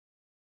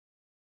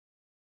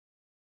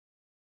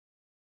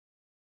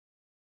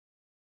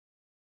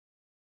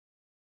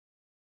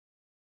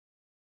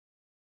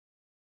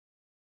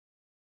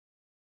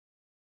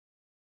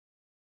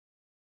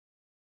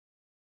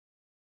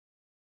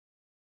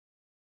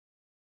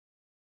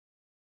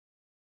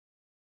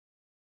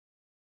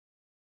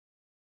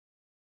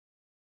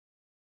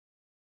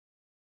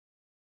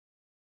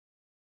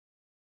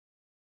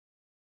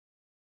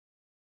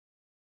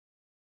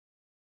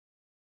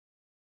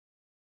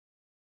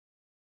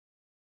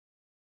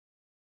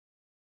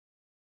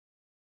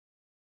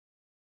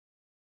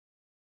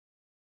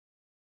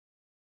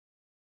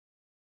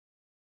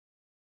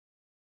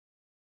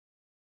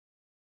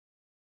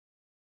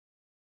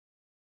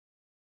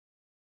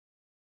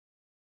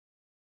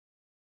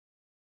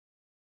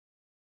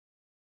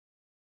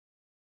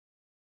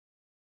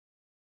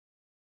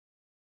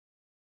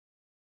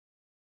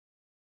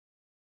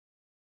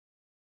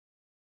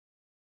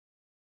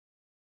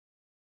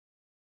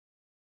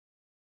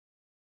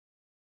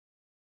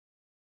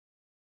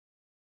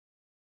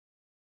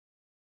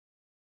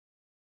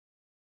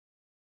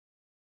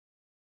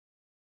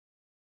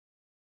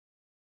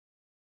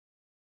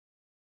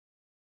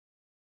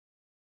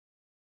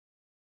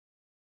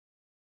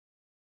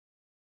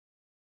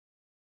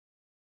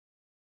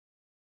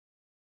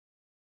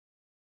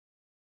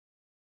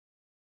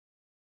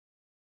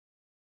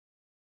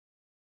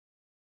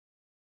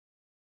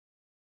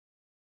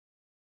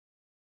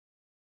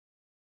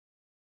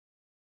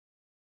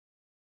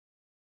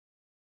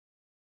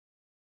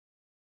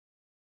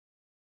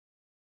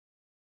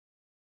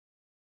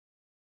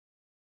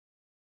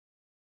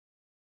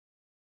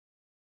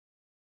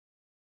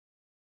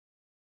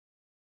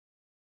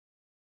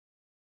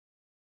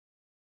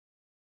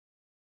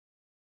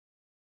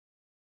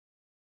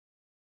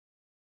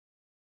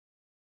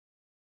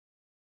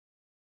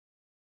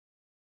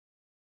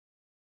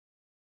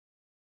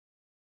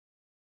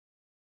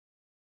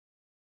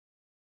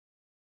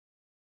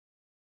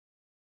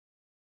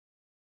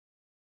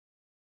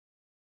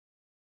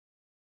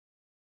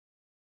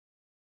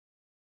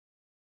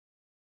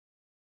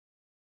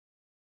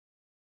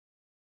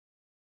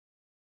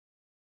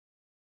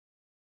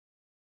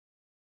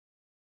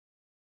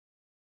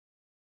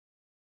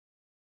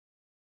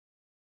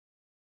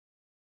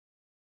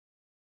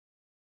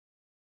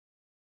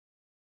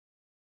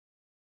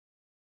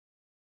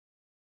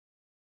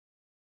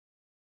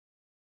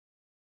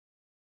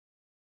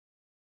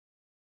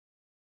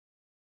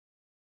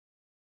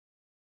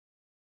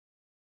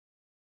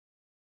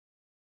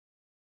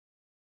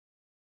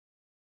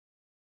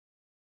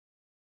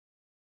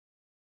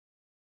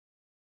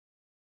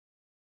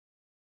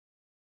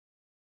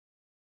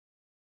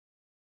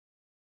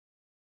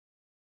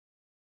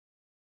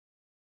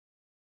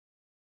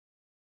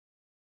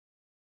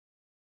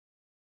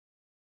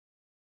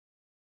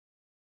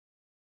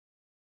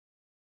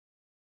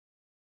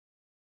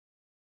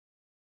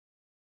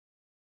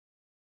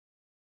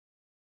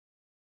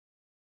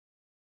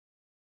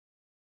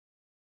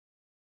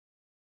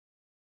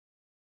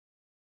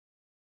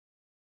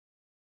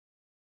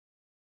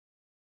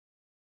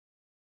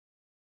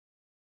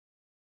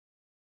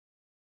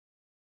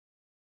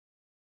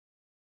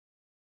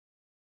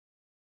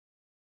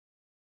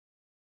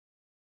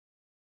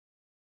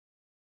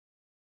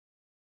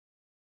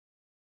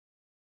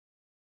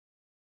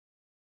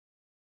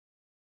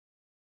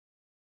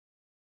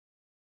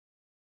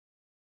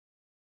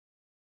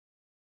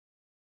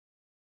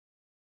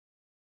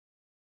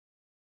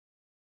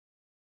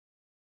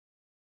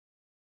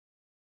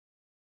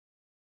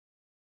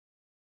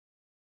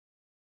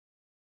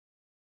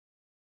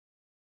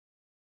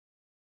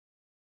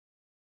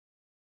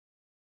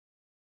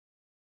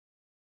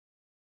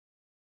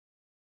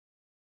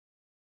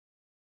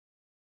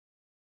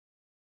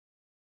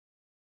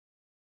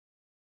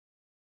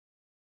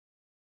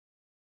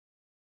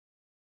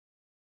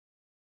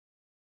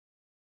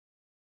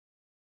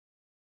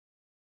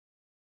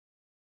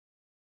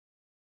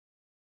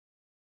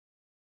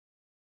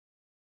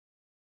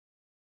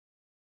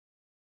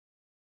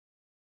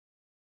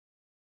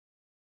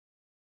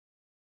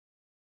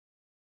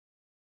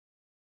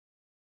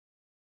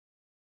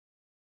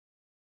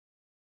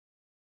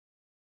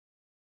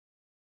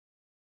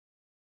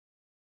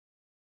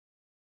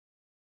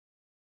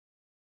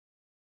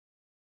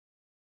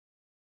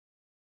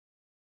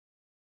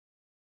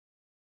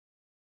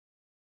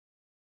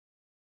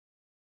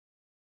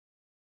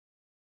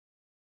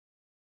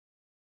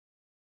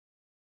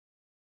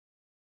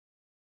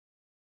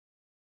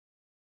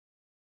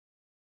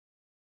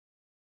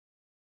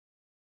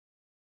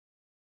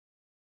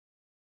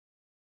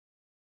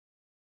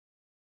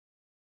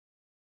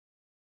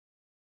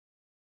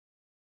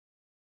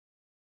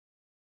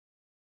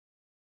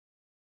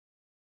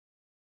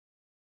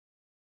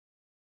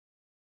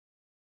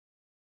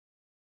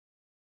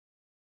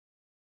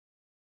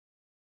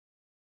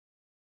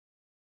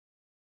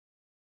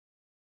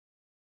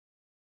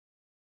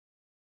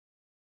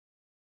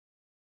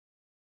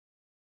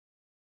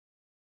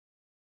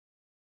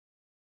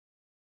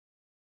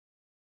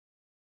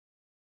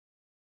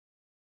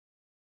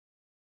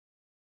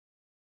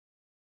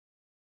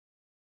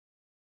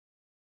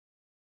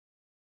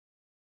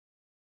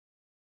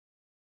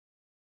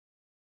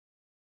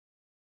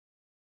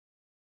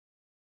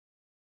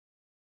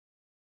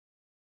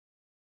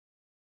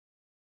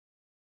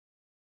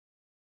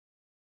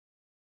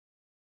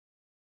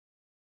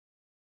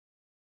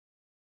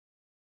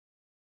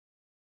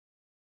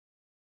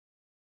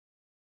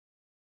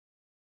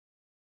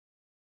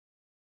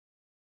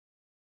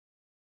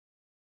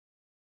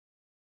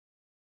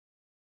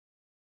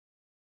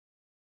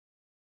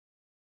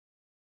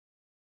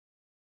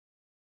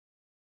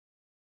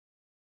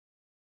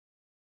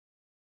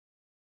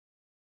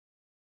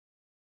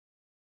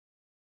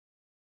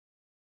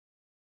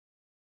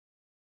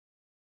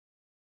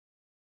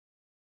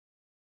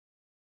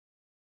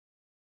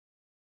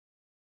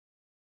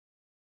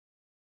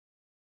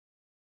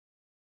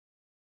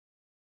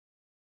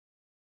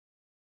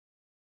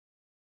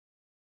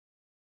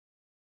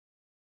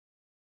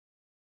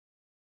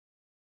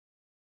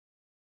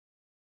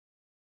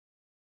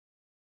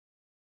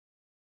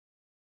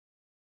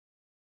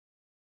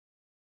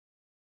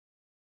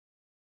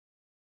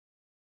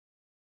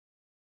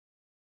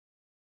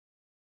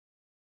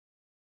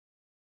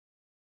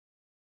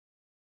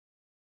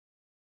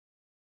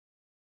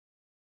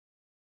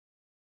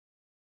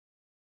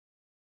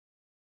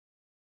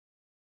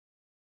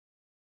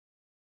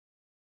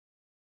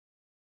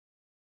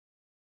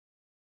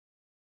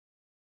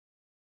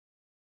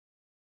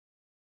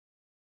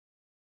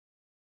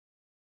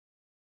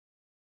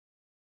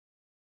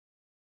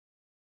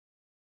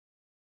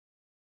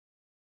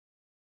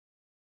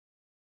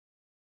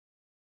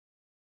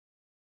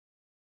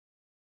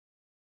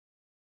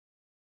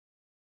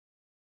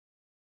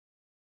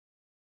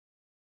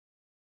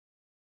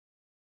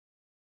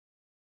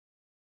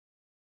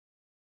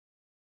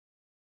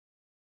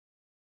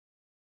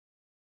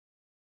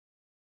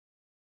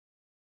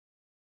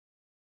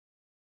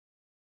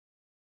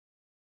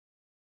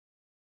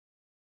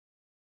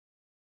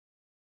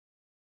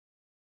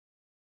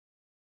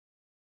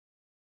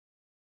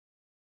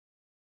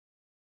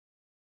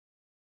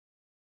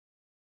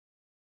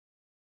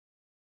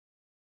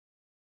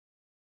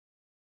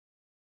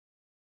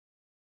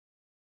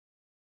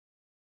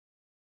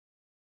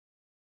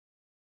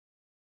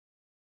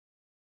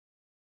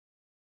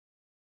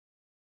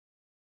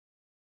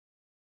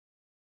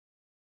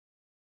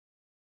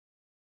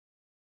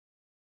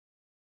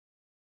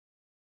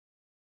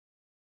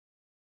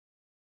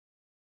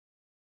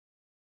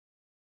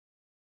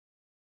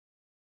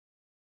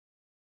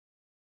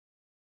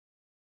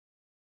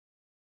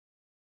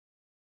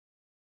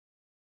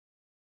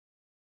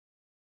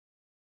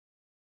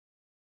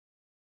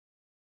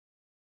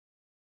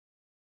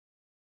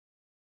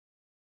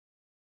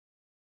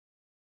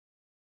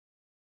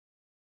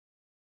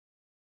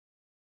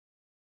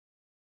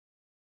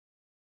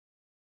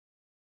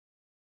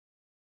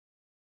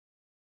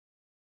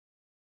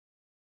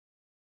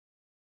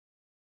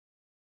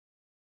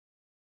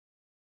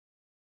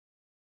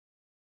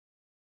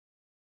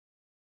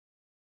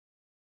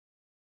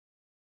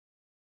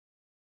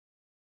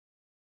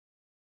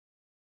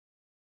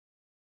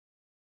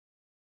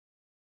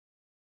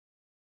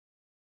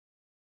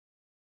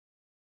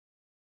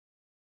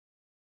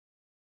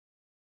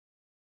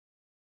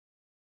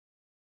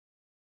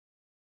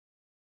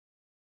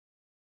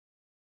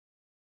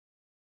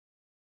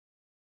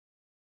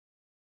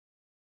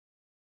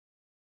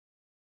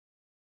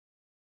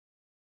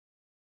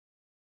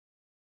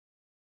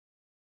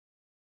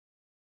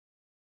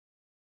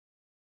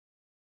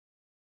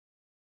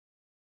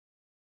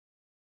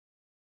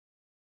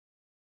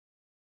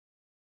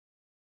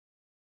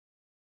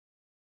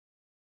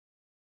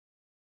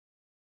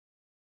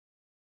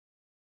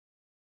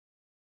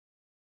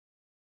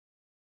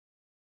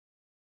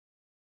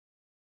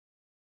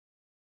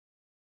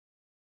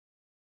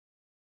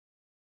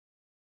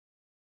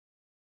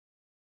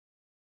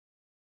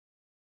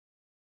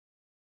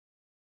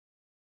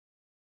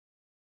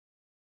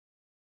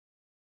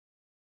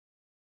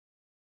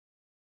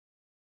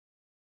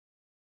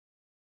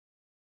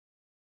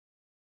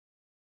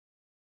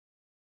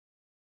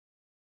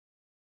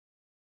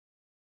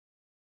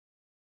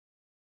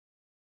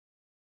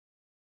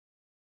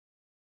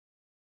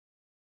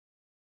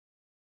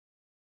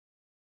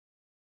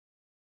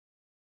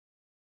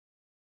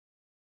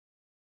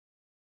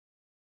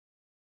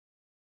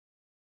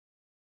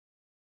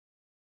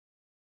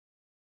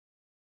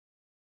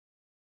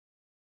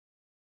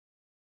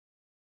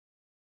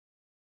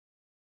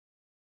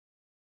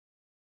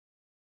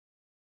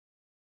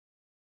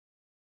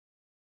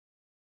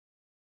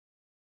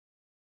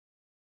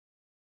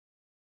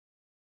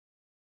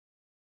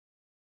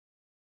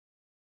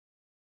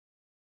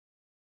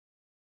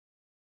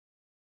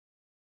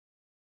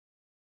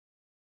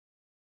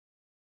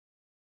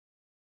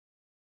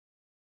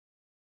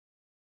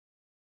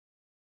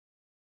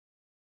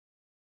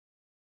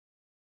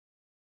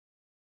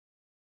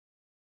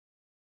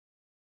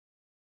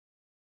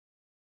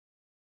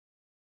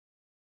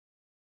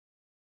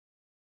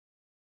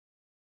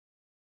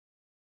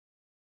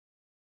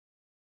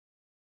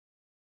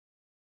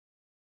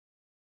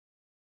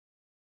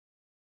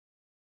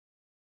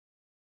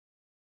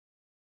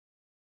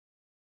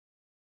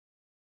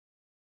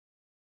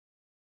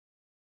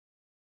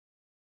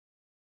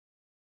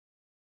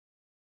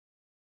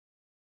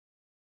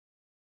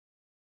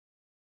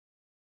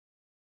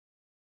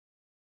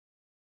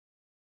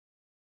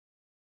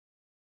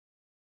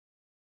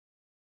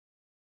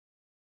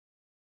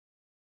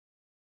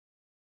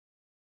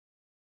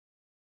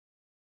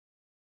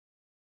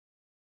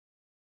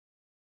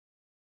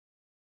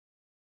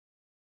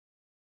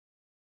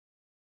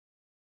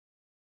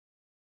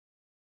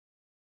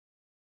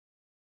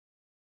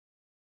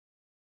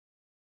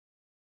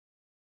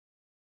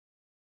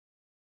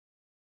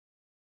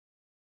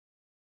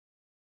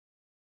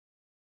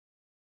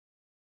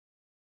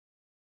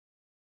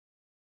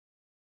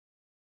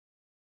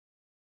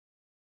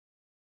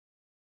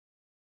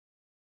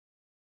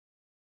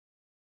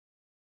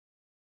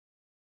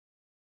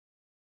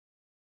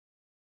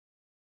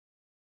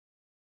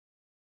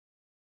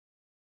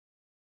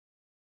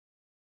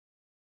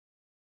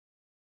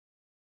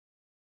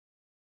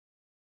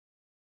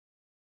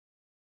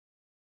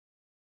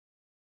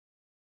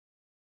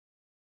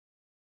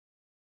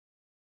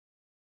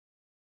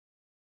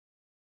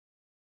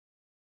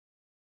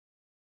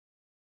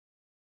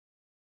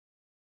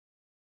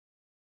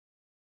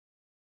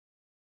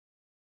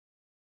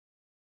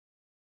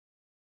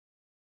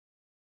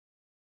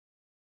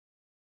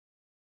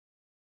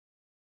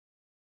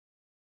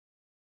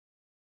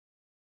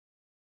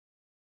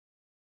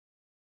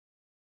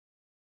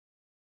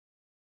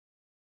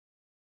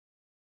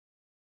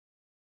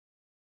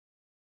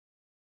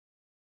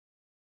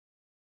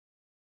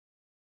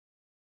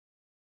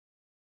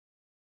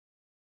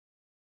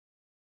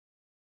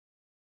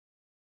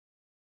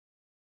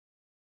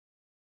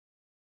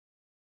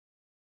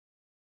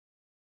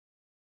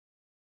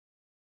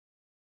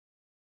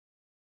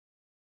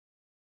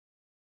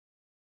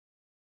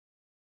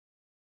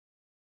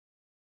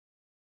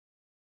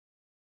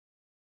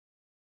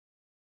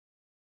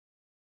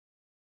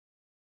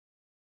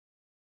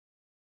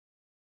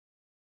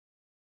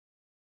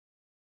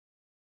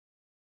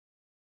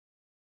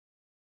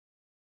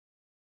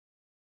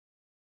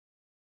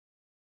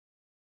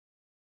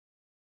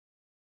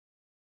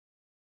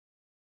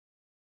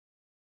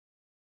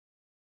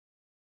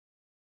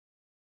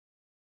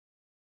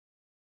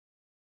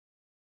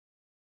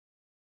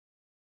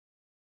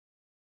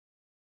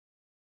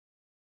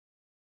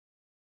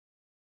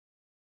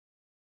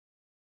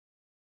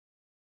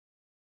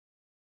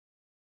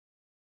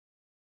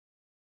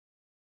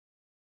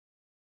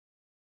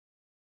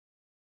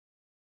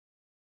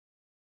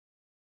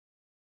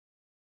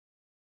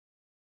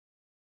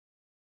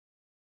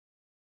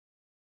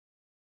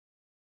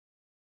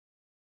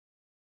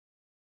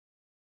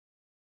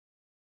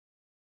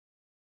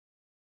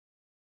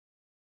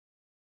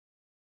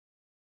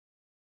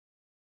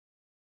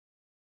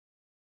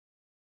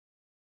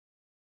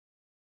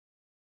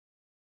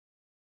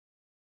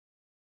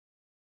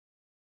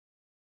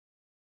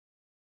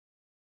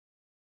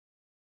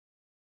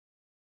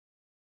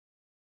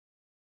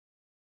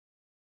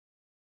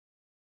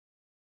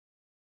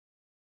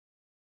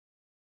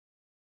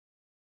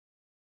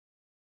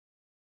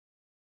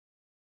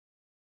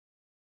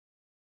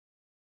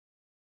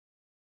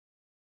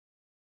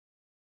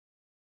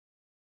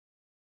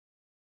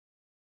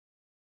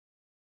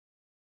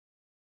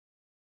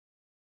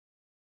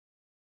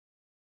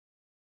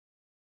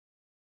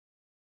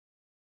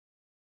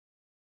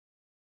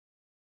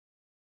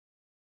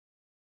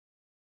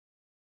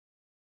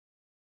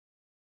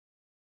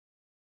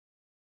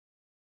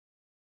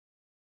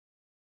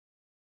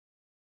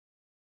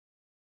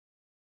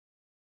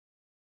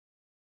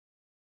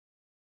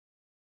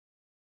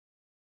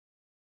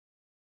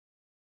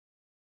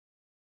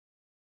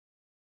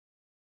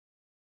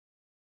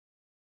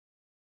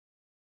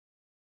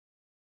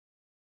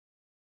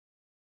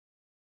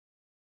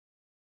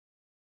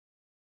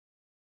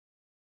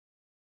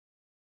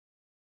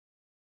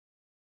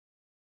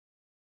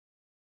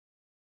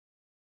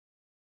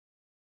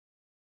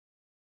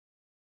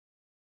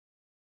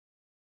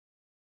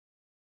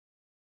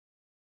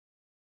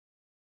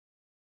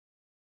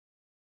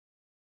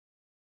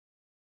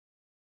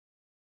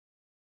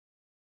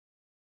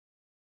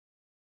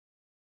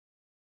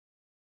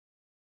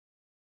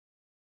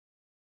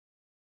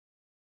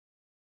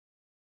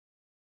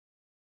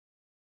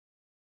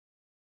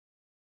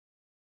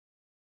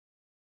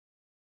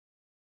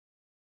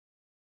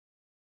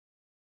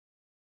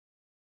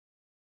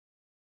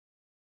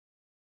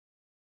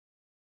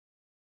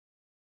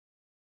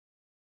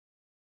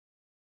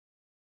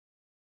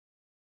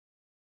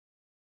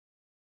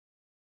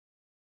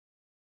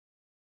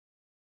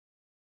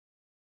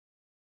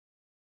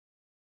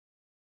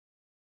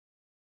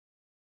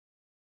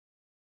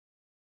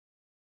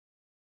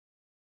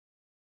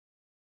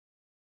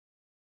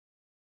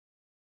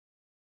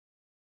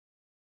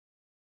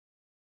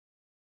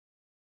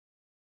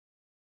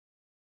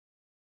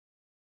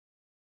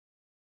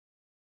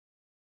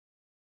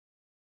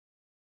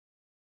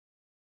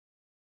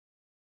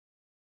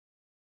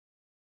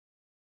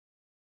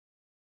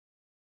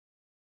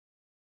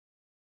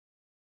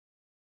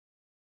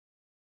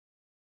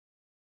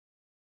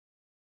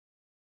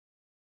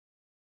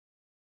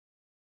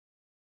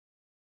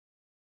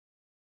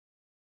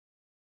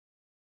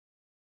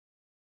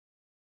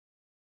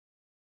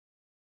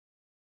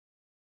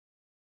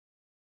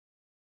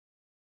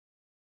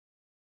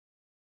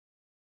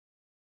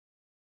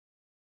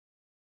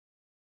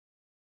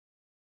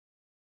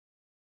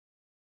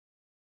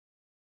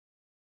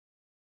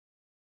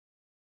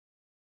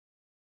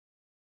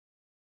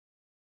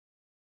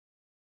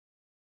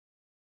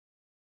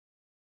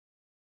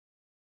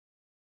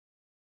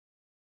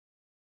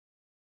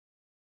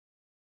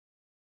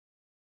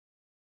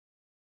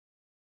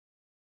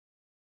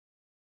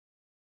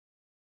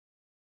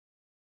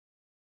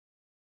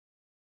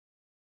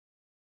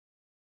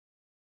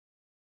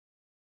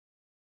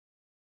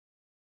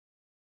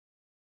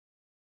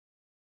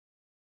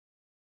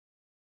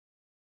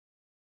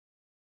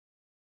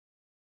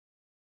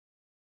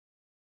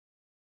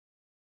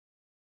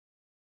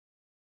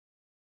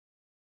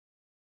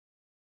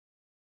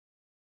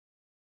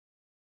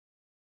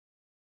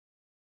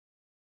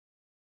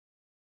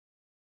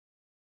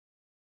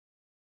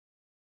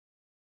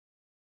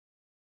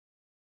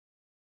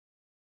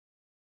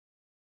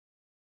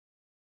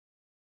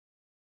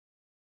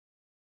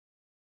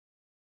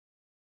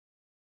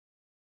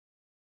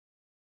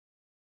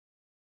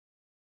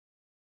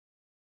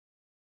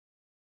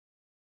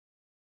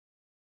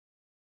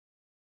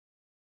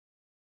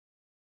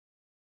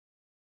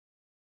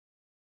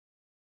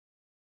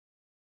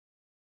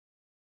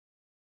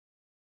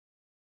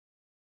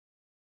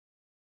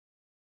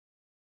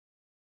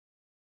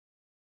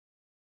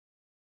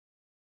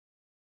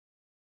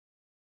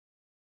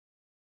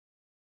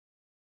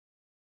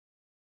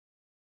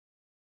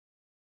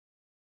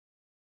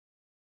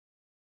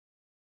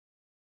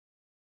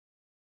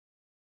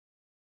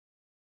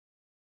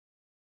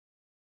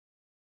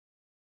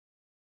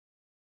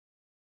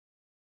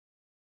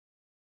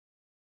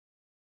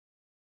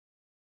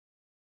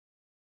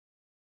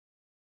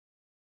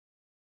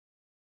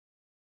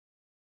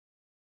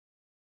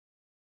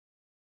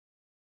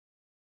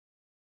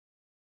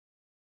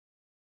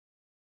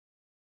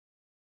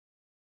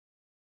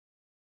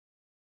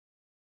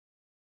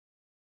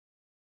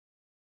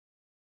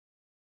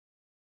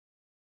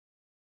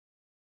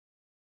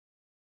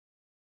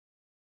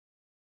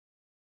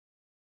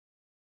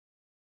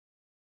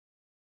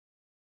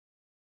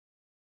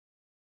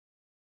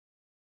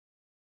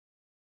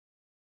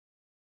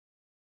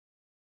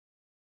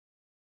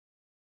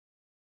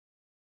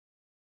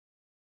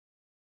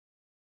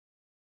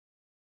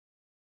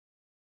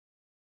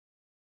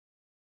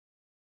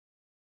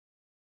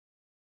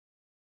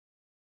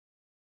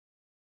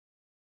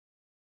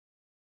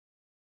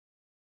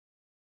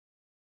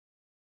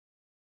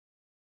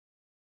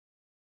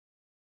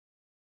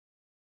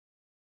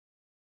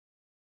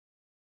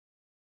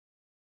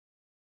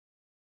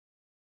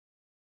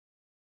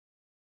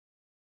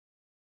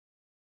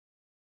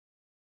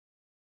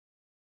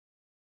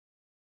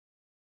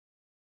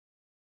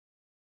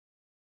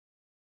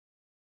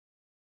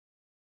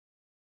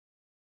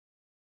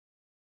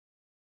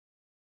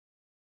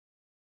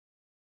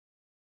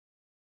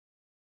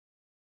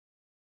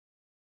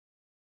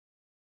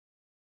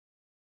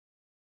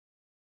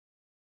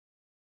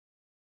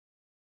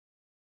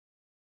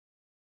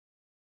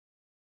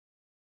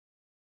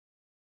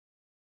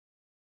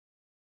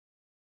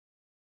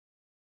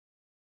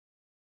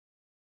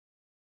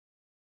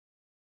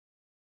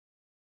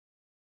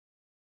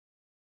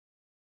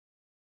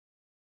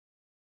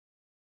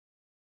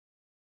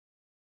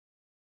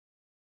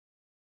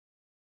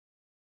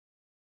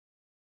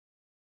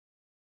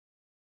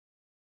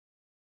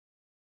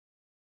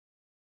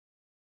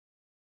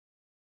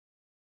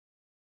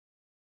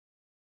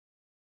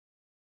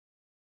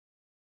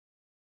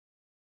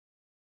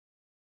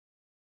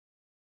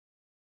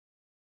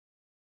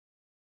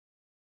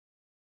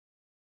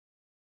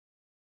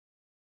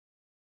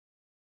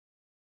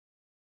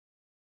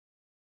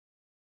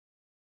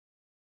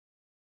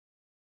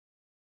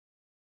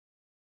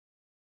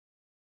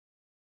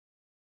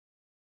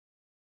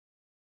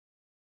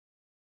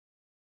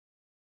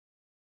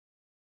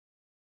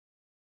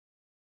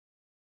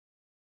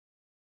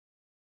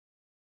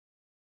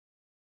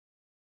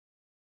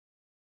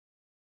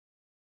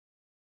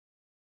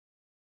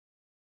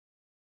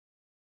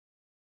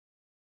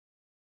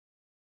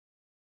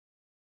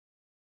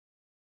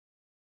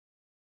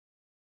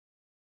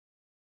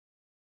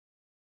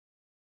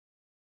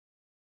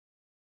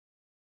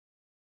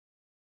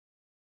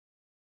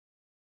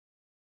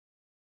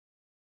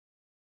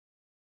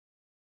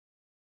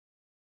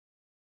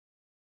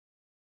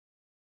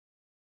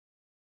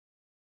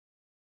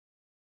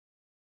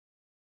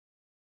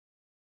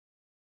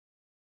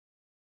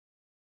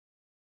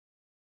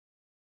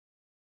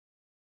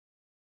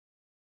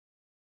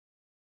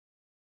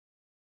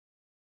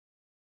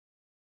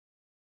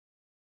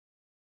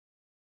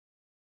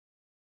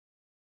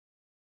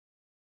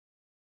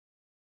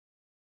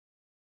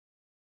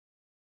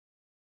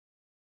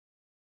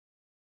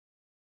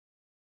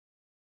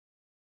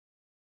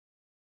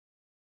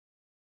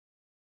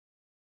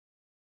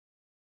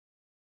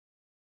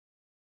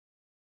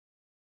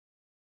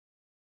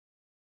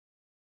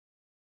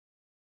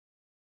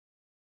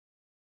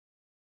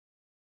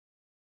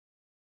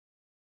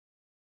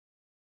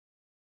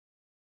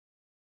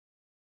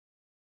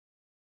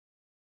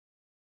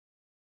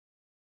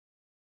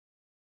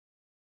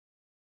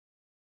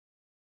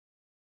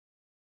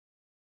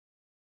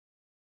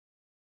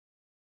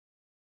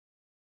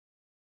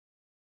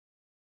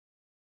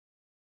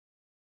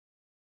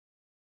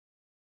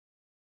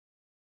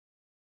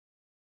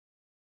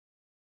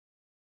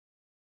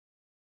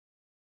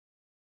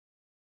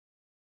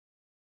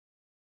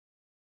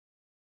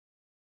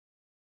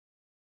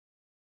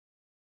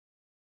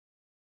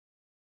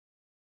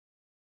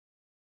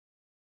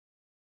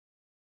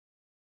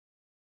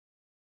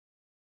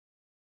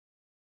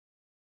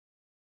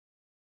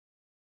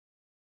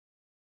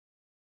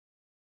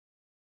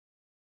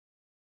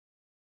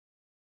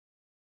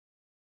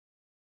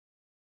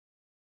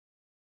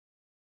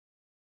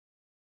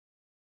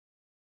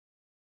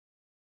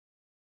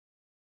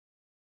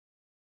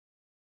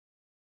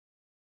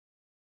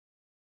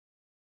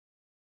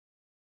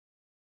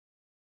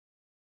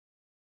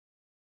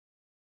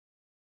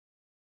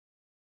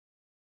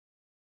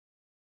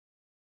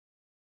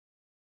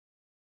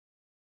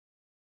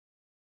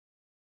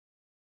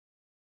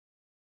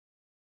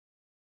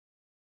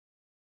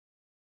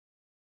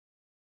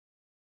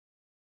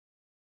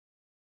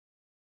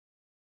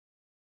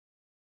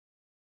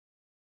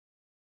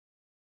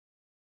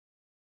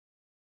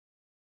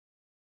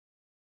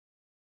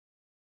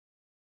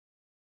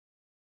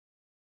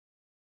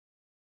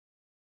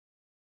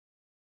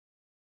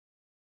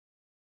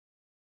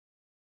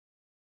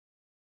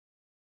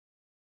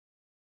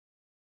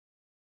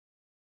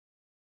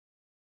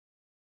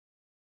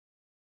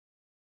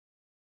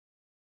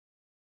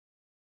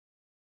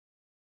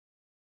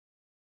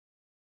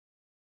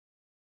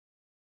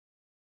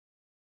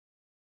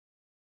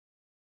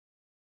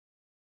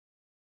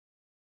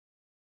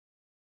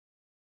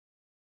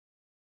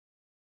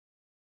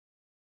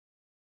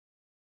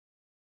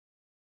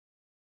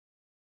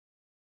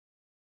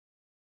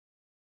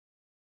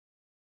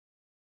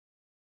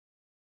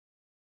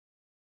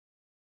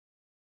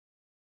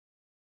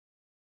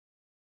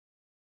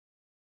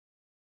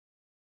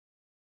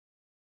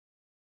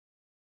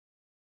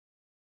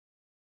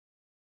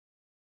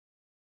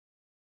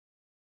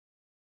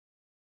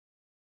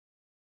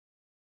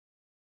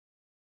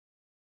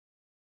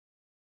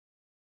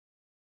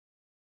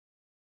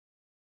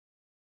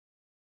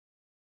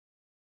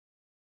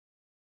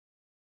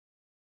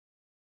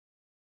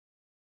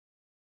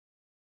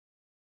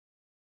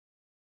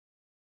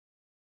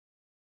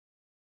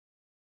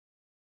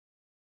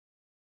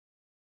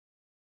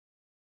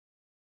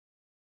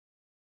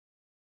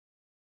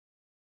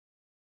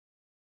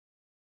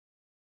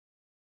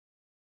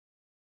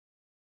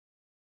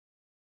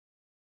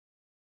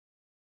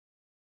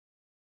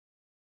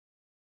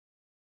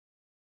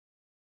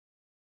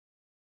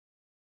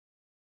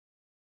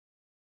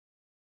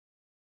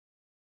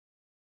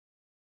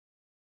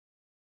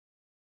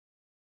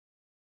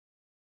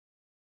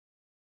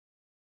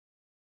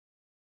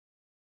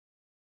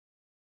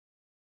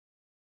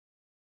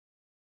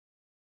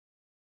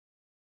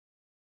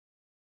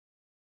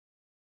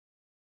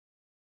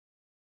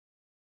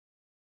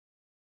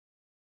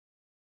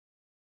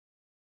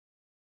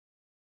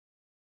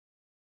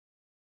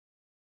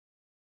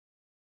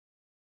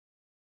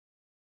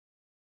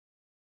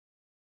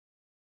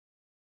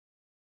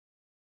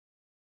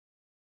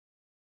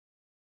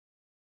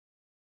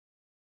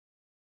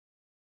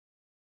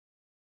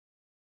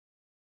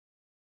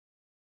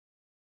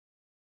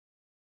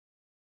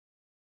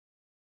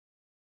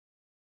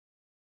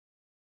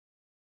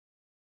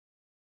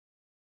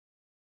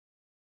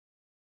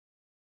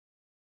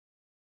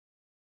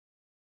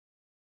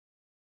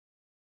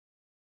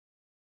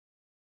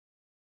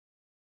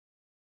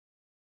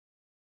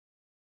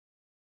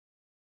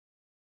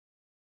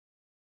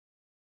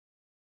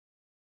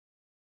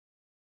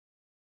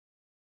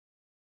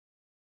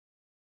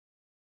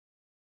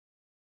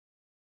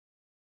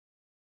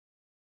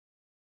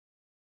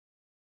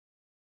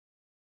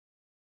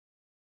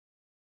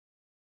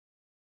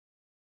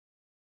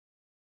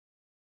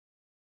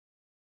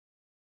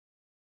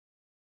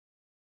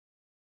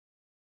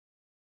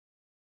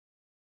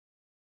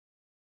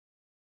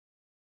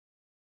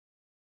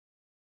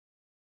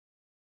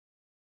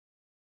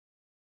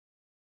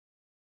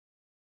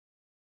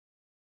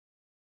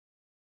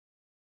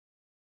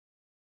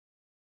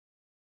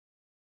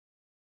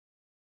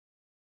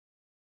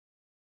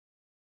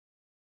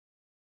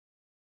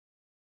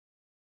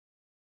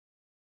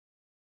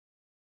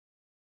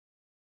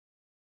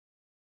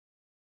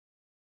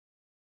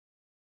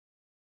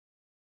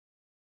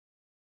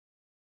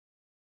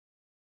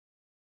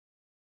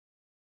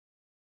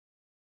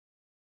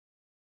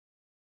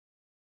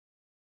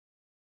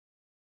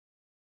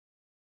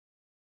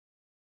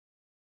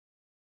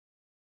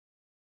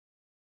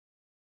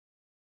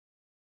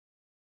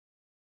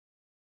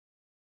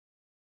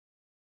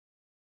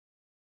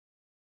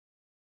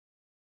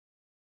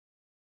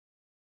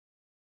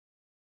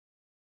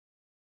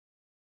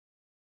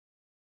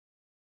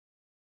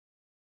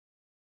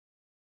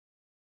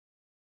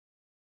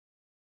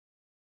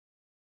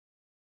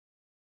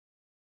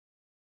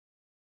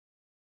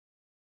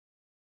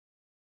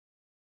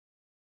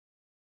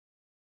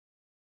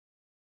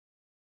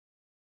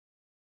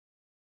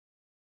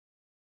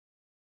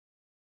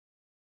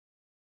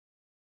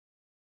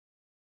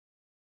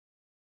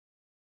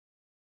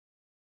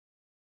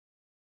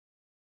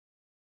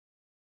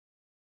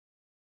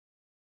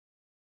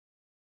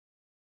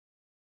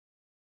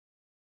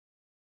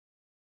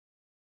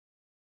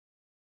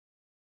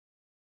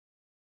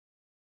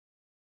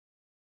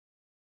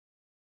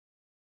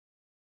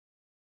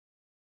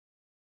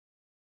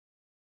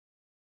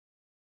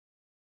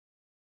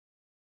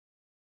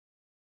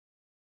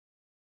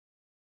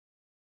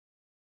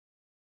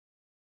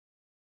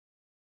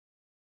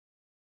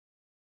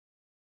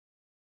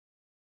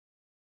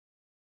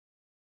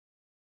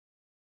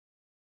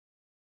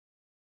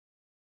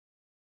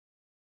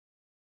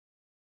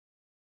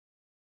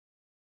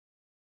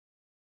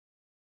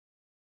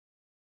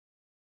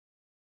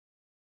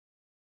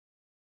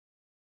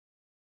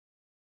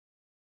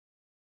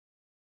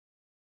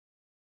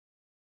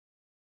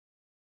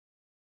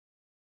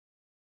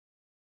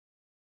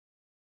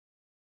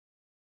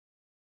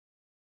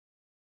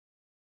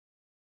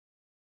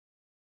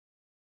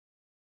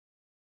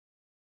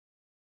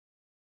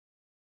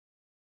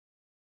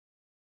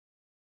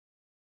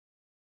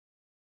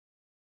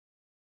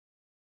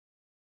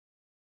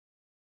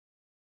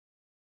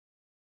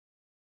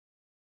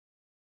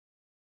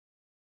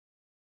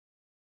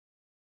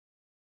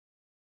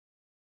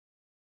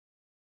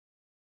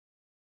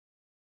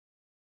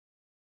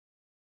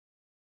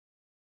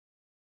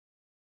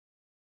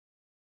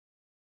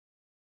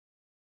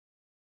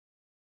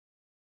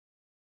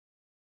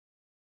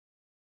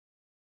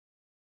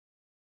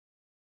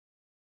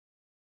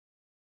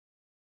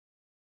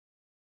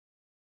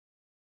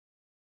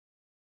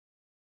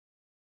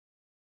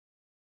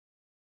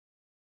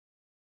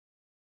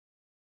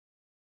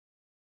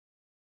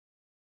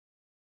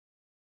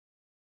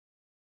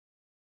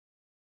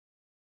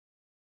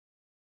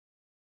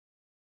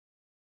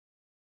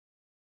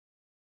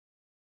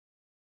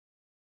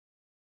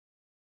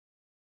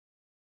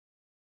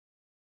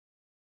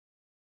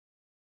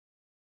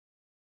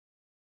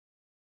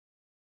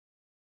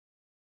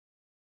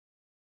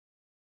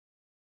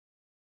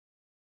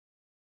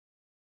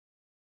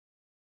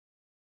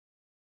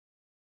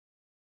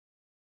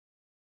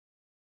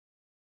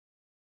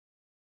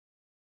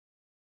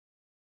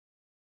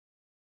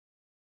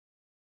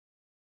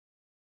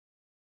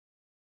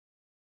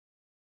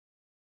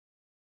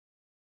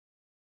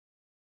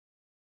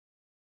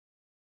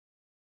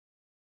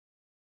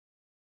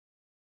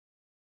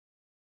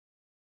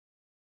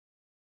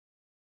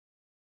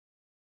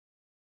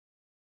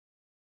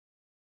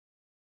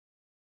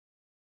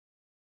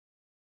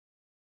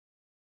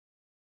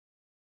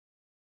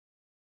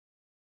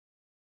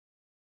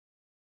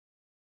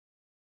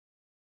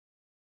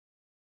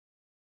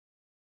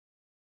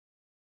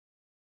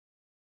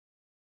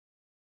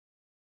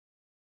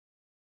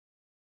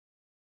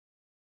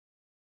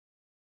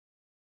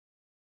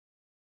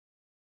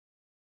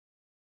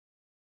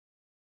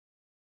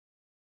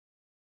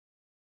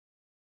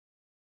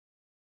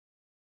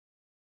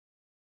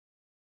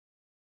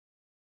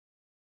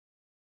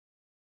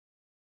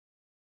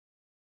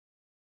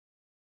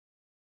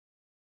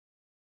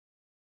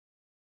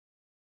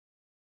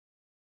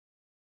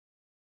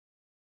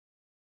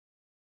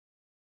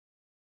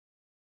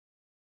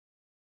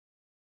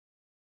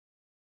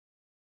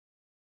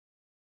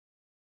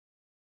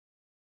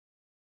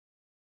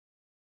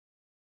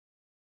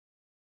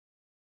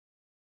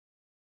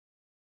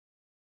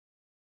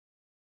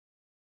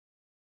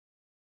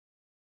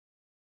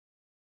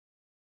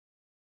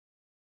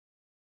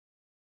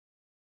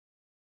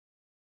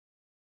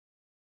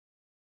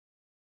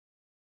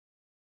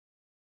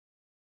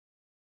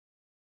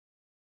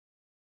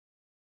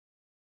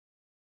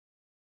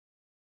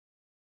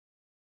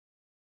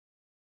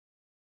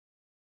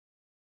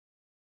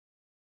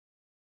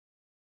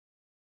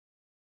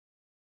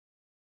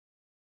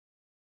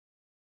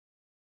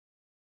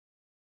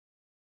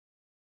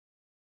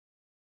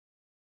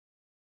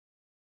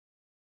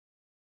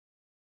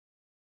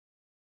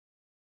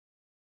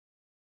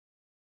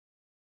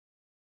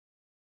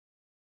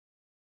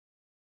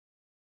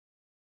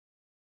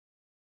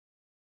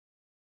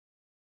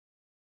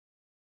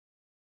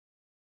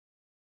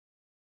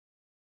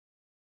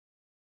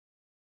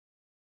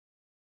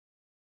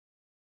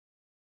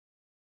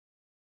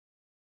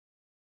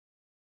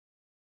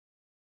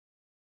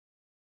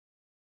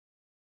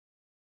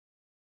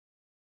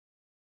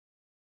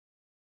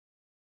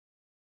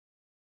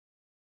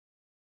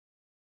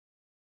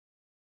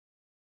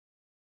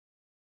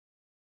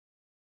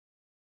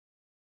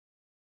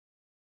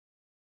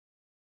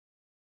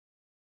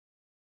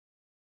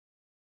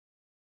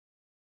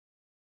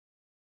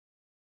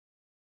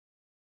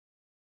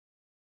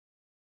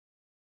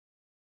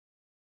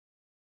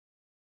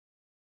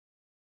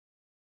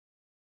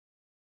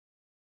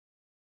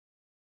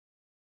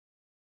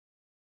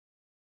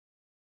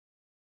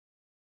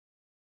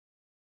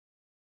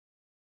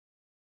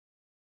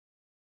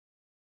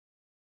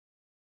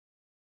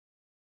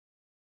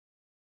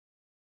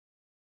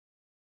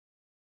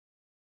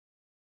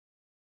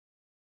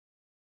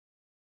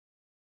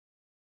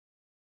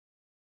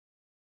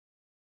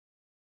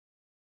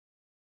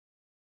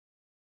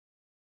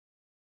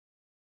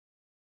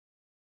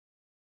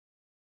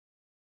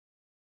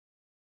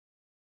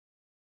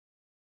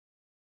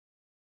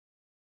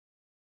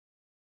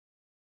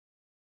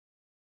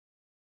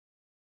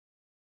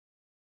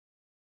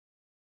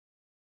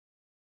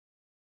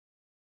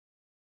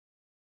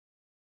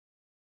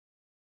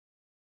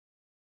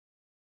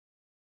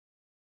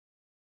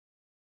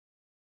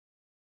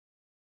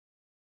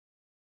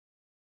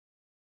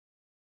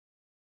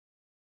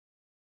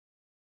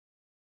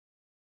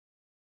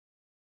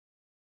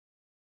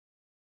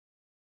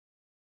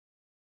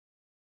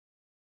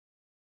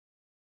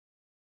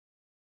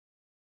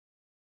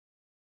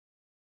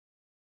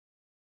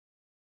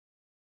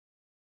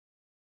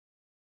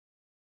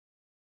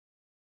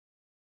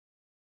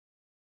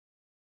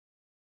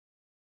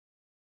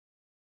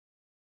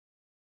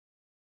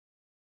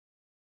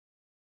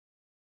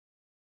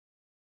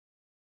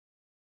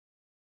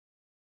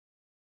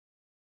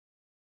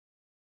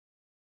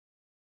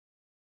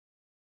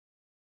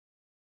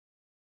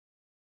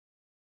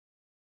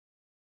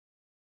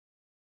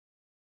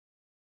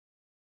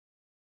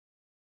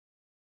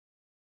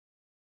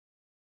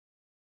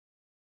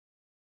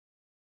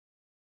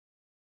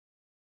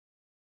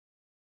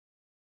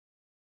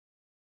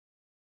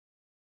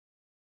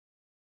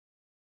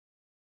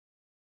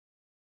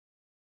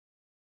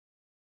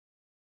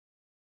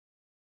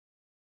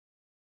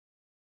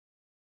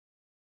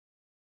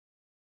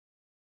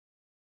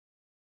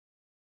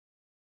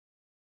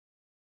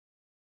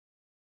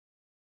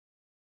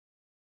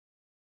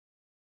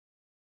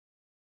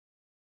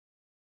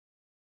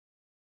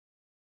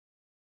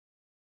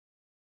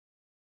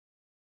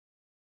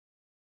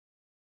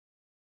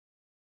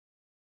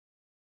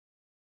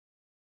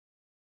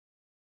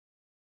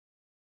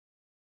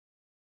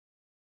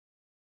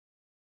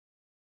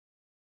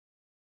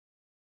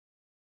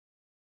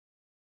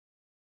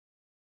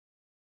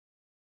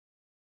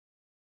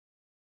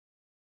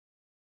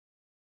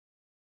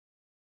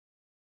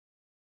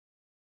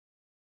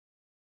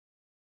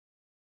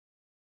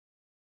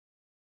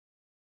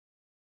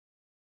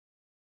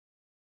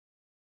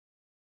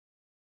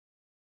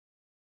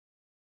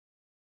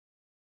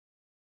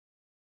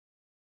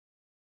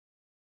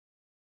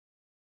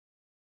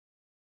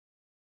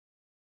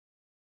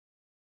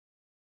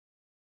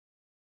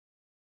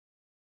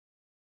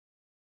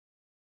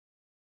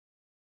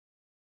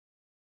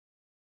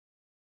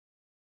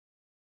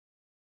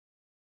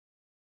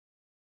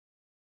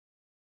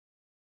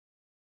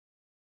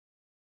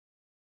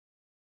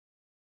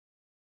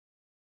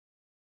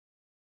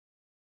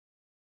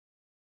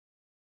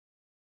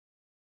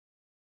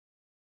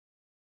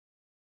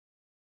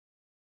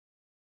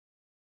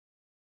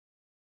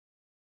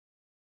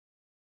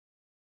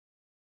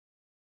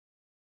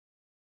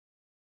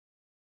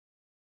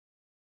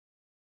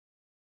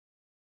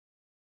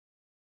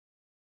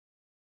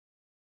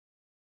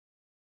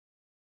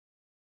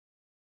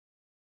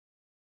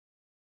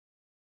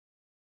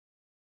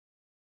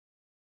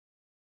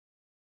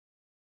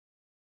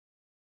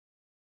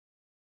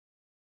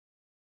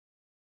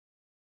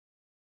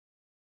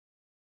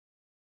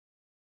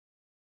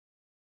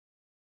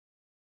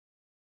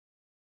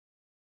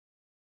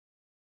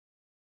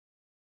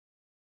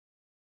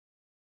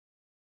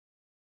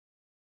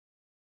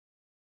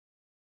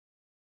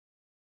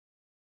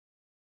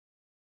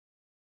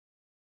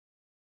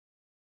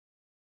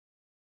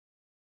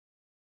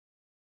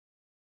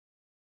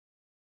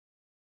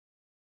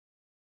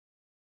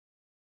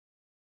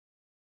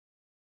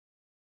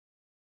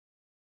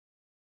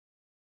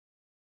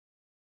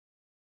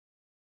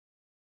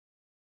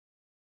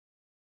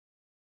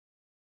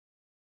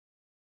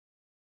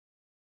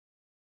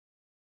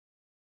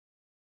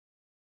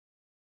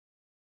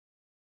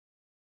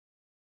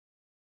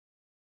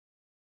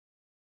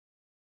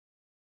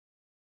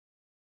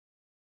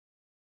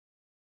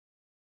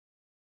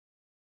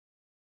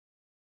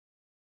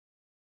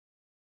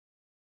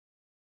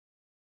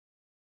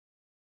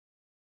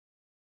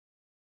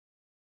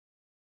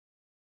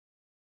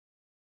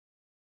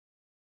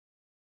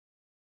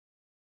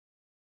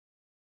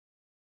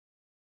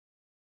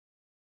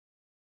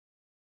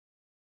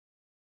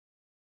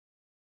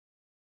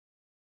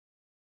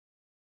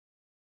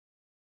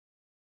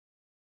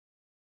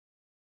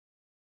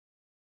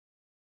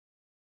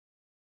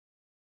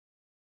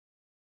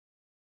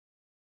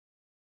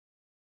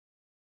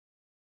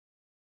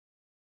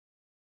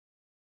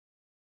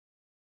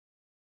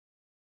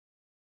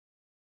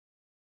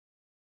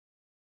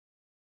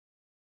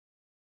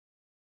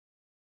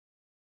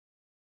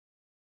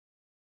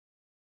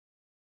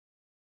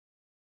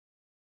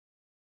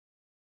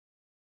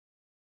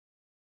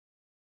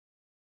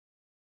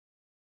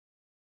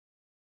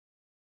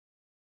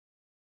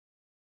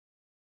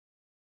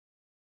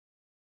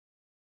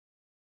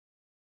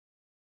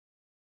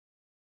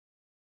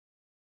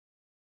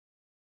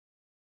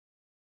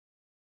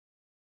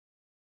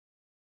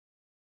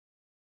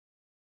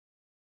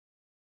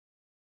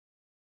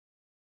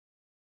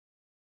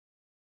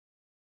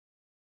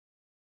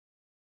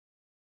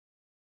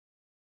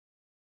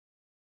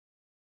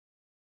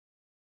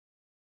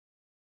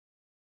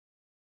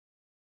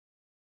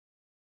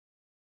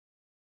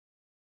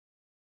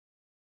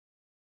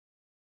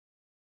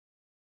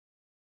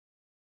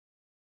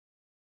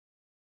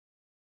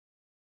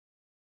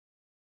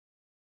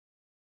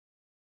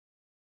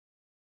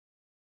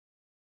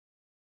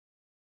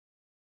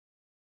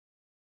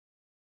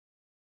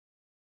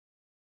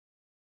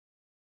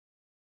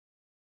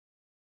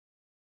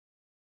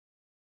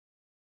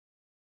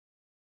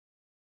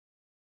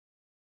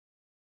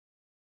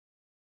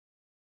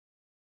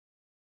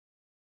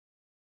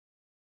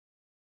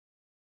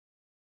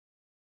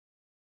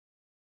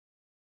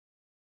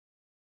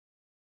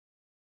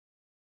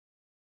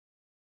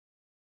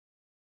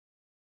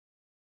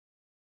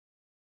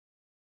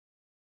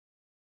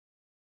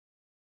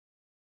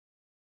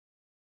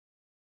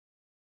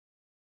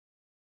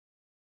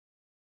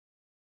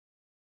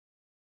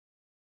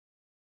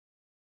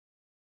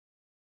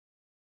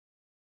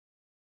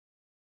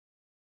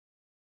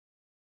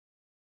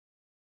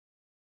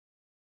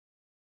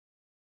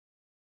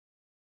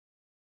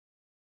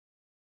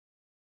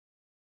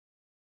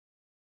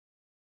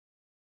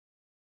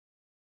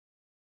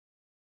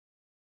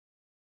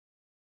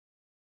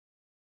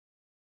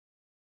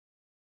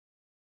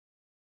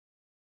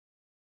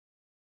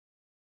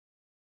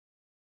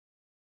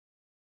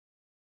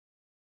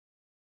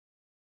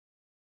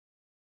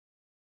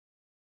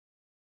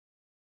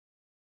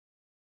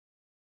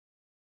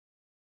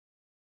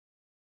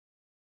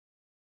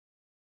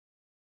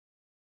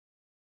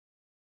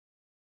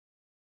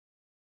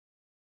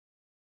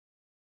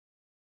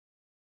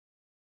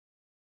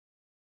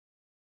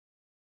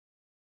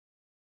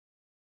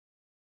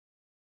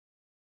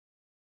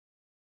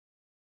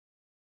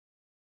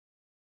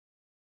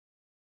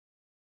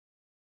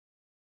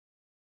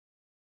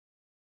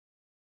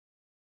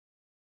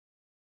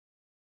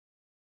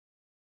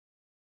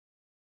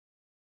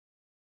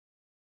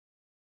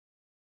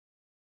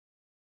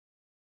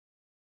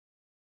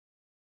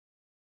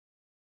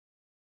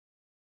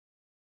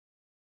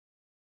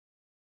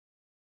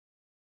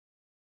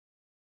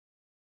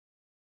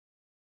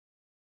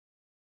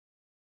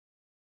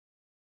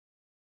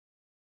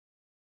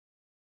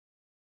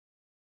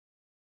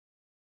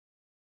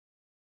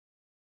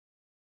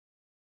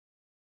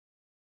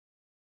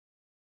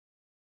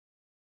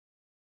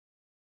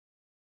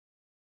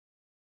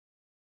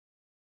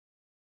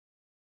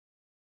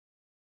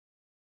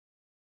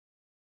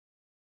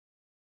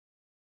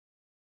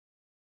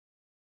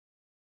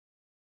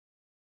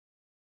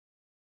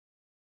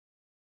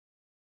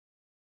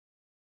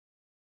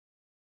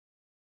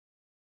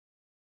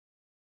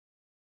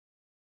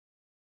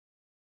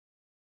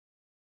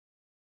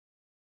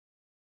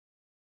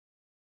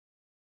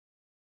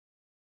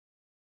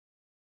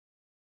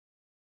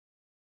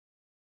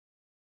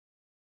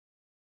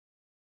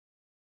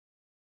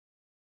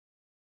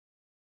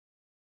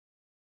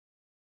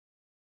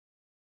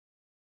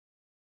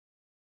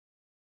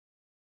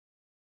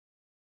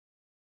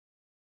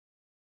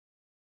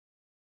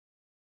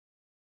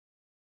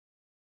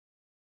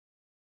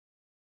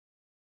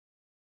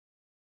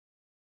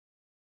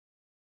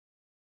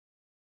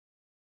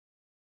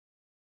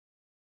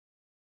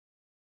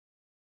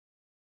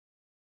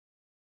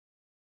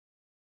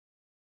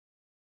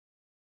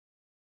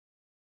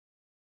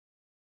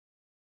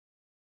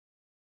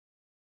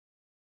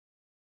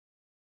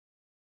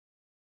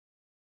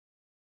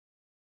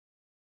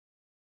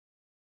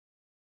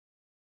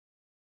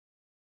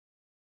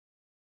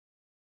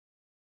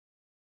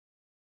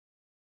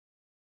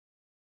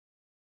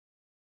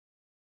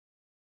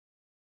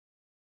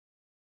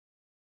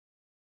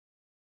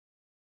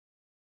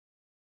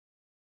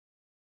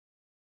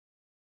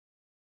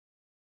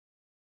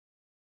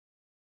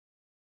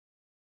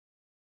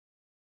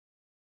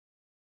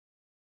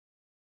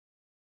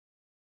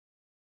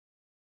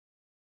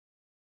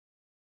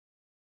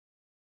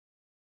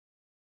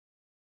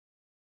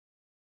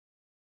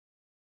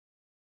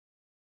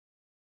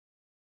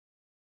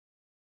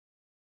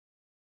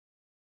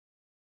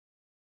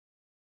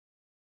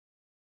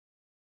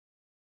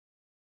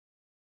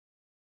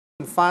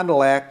 Fond du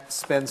Lac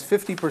spends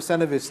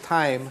 50% of his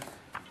time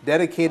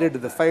dedicated to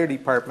the fire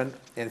department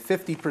and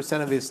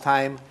 50% of his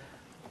time,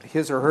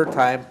 his or her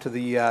time, to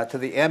the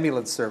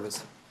ambulance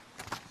service.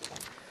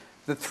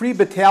 The 3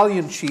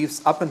 battalion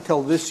chiefs up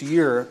until this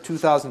year,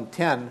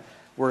 2010,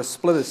 were a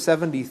split of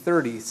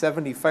 70-30,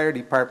 70 fire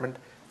department,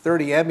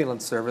 30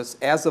 ambulance service.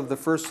 As of the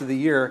first of the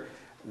year,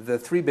 the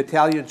 3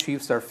 battalion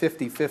chiefs are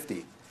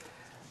 50-50.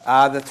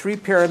 The 3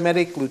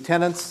 paramedic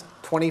lieutenants,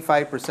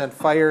 25%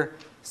 fire,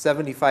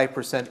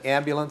 75%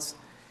 ambulance.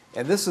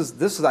 And this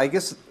is I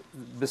guess,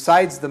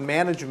 besides the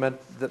management,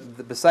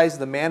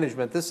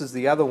 this is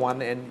the other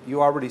one, and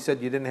you already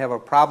said you didn't have a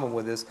problem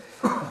with this,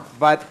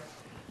 but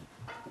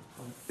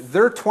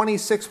their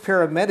 26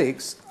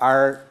 paramedics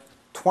are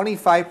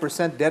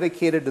 25%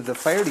 dedicated to the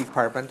fire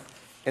department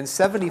and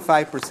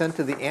 75%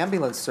 to the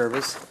ambulance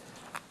service.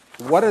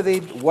 What are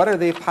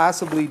they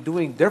possibly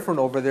doing different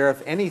over there,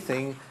 if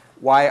anything?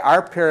 Why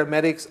our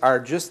paramedics are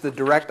just the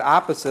direct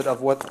opposite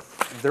of what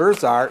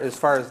theirs are as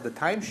far as the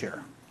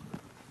timeshare?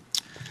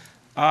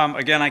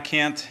 Again, I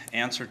can't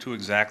answer to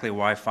exactly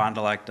why Fond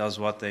du Lac does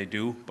what they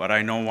do, but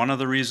I know one of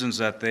the reasons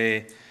that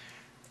they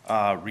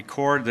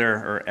record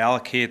or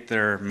allocate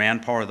their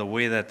manpower the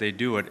way that they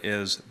do it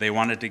is they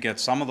wanted to get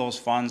some of those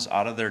funds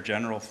out of their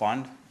general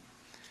fund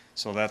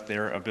so that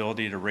their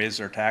ability to raise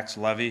their tax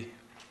levy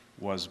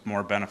was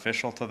more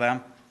beneficial to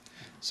them.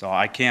 So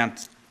I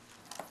can't,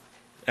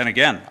 and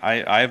again,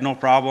 I have no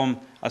problem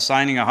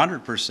assigning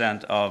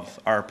 100% of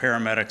our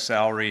paramedic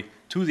salary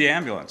to the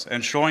ambulance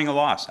and showing a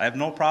loss. I have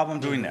no problem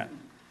doing that.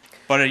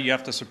 But you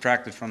have to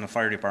subtract it from the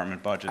fire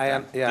department budget.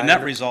 The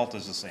net result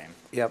is the same.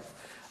 Yep.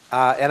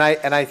 And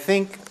I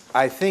think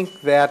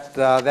that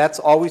that's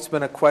always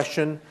been a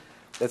question.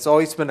 That's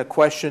always been a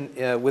question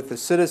with the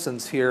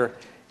citizens here.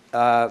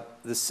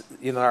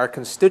 Our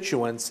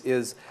constituents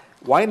is,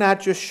 why not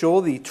just show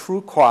the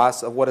true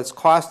cost of what it's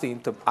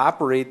costing to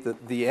operate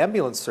the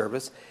ambulance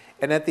service,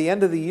 and at the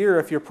end of the year,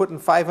 if you're putting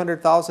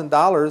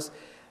 $500,000,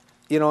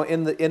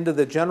 into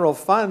the general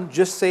fund,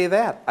 just say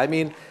that. I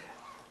mean,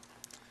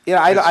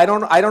 I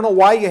don't know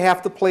why you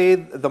have to play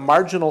the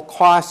marginal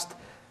cost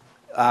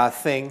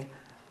thing.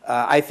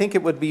 I think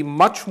it would be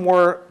much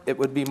more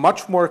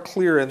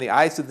clear in the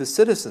eyes of the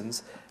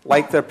citizens,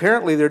 like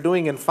apparently they're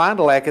doing in Fond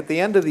du Lac. At the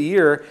end of the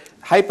year,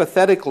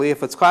 hypothetically,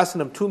 if it's costing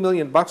them $2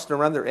 million to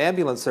run their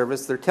ambulance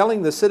service, they're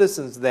telling the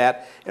citizens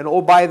that, and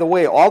oh, by the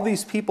way, all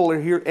these people are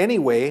here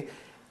anyway,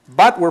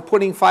 but we're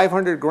putting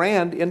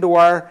 $500,000 into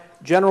our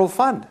general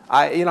fund.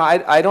 I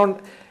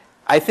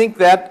think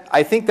that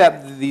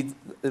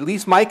at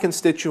least my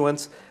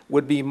constituents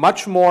would be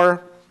much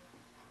more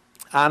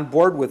on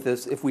board with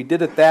this if we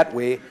did it that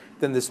way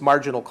than this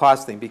marginal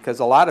cost thing, because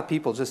a lot of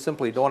people just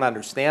simply don't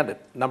understand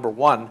it, number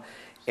one.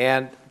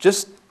 And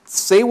just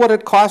say what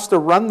it costs to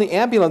run the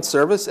ambulance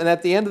service, and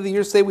at the end of the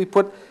year say we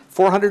put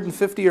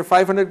 $450,000 or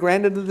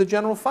 $500,000 into the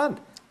general fund.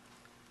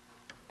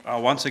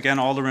 Once again,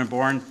 Alderman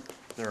Bourne,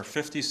 there are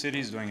 50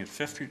 cities doing it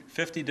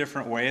 50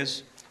 different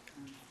ways.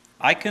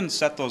 I can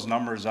set those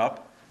numbers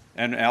up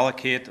and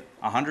allocate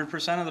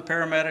 100% of the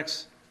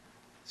paramedics'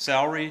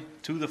 salary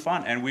to the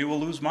fund, and we will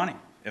lose money.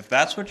 If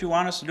that's what you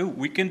want us to do,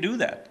 we can do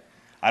that.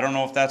 I don't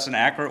know if that's an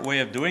accurate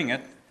way of doing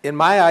it. In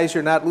my eyes,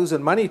 you're not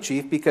losing money,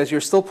 Chief, because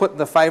you're still putting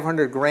the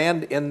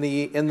 $500,000 in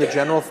the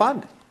general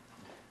fund.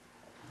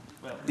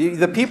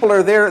 The people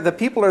are there. The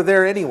people are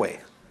there anyway.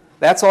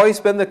 That's always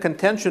been the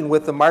contention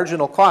with the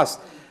marginal cost.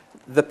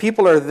 The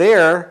people are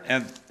there.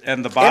 And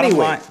the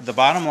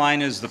bottom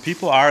line is the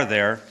people are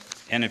there.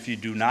 And if you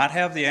do not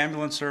have the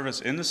ambulance service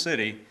in the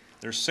city,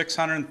 there's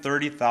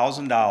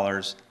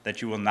 $630,000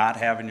 that you will not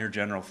have in your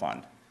general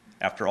fund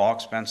after all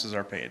expenses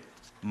are paid,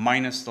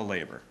 minus the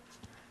labor.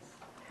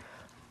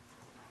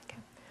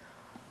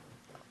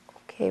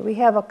 Okay, we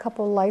have a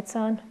couple lights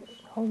on.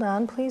 Hold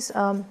on, please.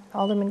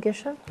 Alderman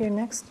Gisham, you're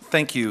next.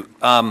 Thank you.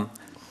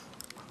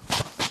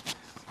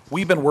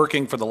 We've been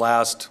working for the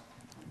last,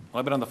 well,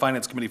 I've been on the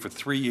Finance Committee for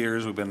 3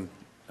 years. We've been,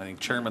 I think,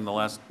 chairman the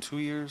last 2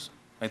 years.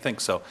 I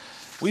think so.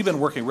 We've been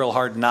working real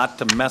hard not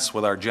to mess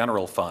with our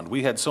general fund.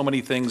 We had so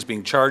many things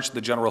being charged to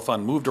the general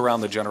fund, moved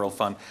around the general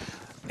fund.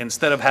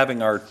 Instead of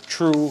having our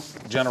true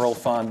general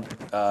fund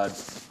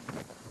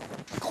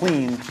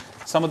clean,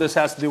 some of this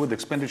has to do with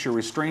expenditure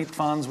restraint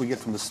funds we get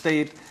from the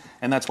state,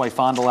 and that's why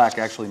Fond du Lac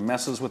actually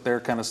messes with their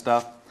kind of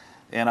stuff.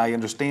 And I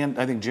understand,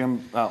 I think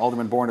Jim,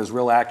 Alderman Bourne is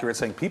real accurate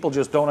saying people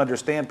just don't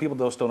understand, people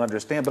just don't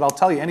understand. But I'll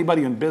tell you,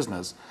 anybody in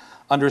business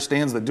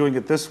understands that doing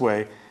it this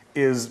way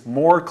is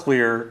more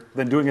clear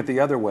than doing it the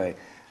other way.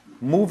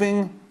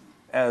 Moving,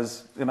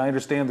 and I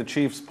understand the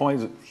chief's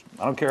point,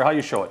 I don't care how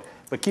you show it,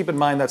 but keep in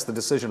mind that's the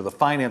decision of the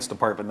finance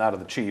department, not of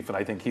the chief, and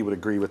I think he would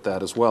agree with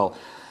that as well.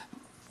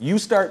 You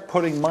start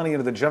putting money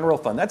into the general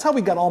fund. That's how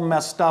we got all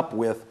messed up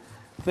with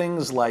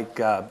things like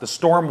the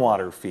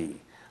stormwater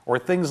fee or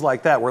things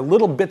like that, where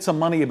little bits of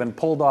money have been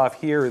pulled off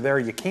here or there.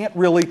 You can't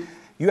really,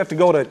 you have to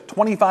go to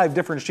 25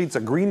 different sheets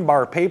of green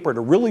bar paper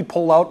to really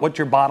pull out what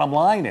your bottom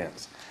line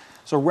is.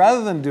 So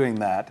rather than doing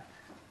that,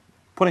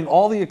 putting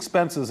all the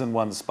expenses in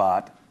one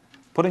spot,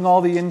 putting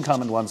all the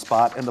income in one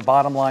spot, and the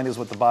bottom line is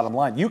what the bottom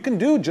line. You can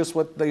do just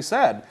what they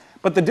said,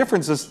 but the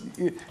difference is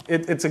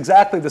it's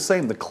exactly the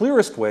same. The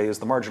clearest way is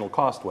the marginal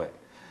cost way.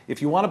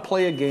 If you want to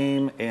play a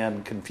game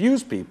and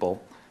confuse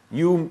people,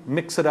 you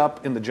mix it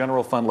up in the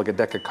general fund like a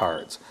deck of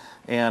cards.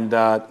 And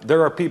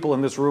there are people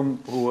in this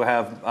room who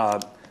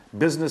have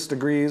business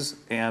degrees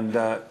and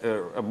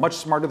are much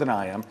smarter than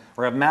I am,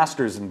 or have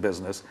masters in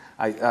business.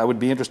 I would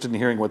be interested in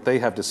hearing what they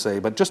have to say.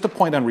 But just a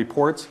point on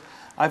reports,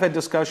 I've had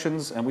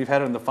discussions, and we've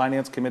had it in the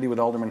Finance Committee with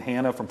Alderman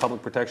Hanna from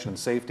Public Protection and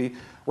Safety.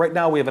 Right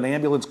now we have an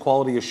ambulance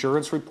quality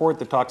assurance report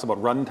that talks about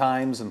run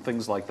times and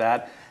things like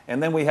that.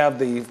 And then we have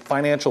the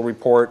financial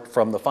report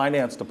from the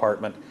Finance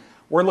Department.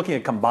 We're looking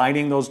at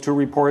combining those two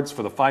reports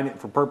for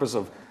purpose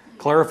of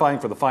clarifying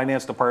for the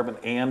Finance Department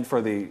and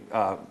for the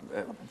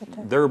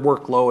their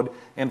workload,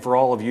 and for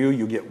all of you,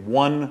 you get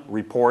one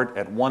report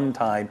at one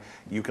time.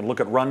 You can look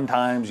at run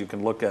times, you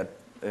can look at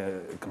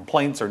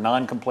complaints or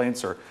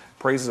non-complaints or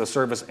praises of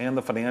service and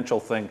the financial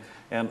thing.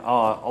 And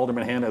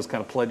Alderman Hanna has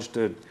kind of pledged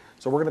to,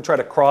 so we're going to try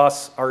to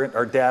cross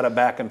our data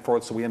back and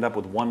forth so we end up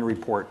with one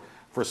report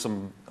for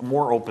some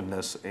more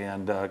openness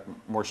and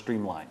more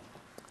streamlined.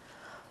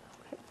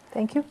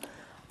 Thank you.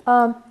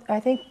 I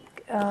think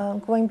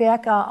going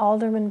back,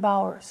 Alderman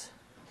Bowers.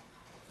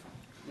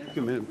 Thank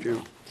you, Madam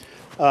Chair.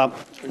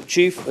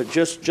 Chief,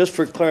 just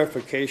for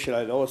clarification,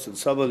 I noticed in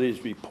some of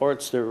these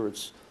reports there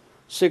was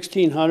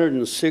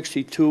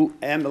 1,662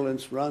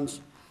 ambulance runs,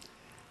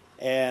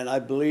 and I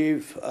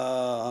believe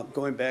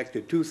going back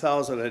to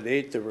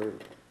 2008 there were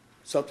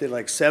something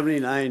like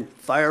 79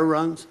 fire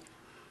runs,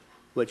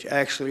 which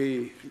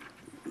actually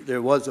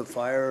there was a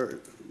fire,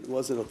 it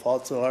wasn't a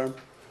false alarm.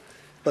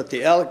 But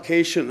the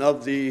allocation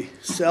of the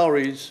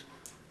salaries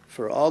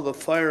for all the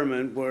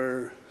firemen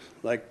were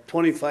like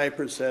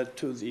 25%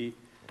 to the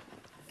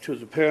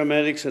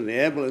paramedics and the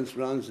ambulance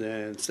runs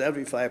and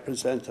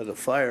 75% to the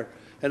fire.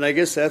 And I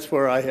guess that's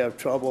where I have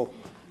trouble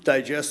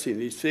digesting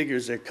these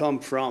figures that come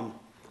from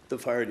the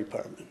fire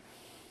department.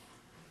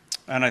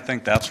 And I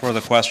think that's where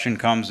the question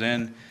comes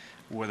in.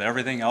 With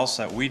everything else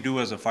that we do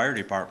as a fire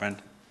department,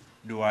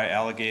 do I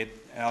allocate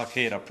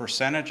a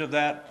percentage of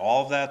that,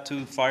 all of that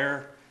to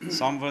fire,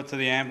 some of it to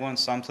the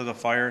ambulance, some to the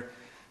fire?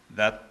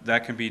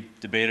 That can be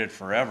debated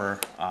forever.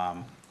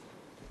 I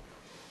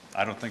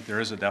don't think there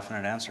is a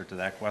definite answer to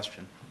that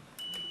question.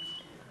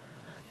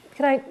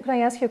 Can I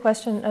ask you a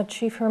question,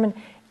 Chief Herman?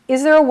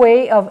 Is there a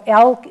way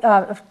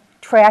of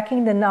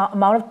tracking the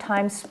amount of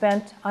time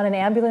spent on an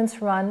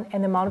ambulance run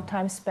and the amount of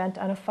time spent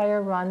on a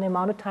fire run, the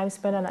amount of time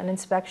spent on an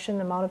inspection,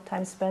 the amount of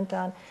time spent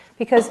on,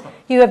 because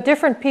you have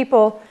different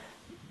people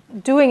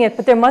doing it,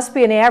 but there must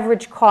be an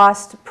average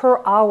cost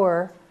per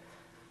hour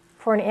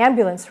for an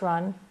ambulance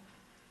run.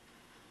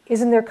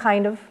 Isn't there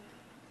kind of,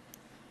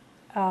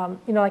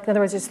 like in other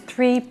words, there's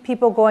 3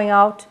 people going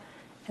out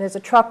and there's a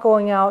truck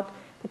going out.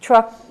 The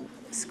truck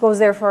goes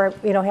there for,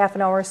 half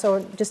an hour or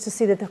so just to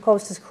see that the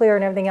coast is clear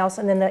and everything else,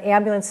 and then the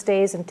ambulance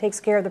stays and takes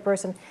care of the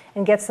person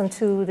and gets them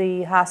to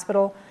the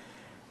hospital.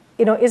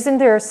 Isn't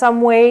there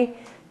some way,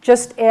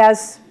 just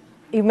as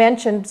you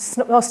mentioned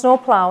snow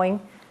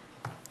plowing,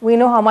 we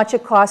know how much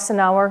it costs an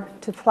hour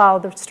to plow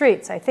the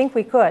streets. I think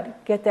we could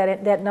get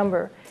that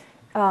number.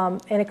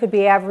 And it could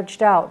be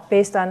averaged out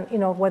based on,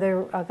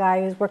 whether a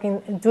guy who's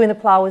doing the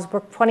plow has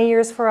worked 20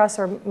 years for us,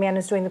 or a man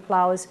who's doing the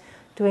plow is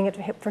doing it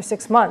for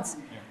 6 months.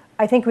 Yeah.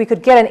 I think we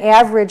could get an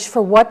average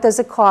for what does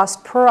it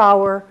cost per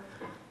hour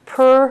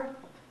per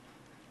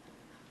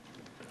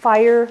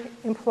fire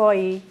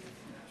employee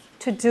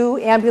to do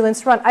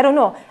ambulance run. I don't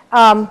know.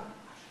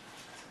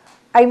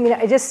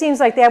 It just seems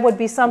like that would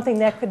be something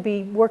that could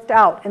be worked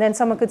out. And then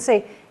someone could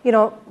say, we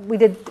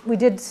did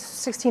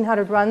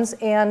 1,600 runs,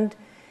 and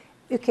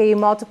okay, you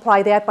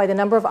multiply that by the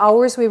number of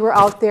hours we were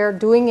out there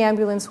doing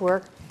ambulance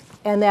work,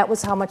 and that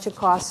was how much it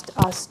cost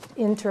us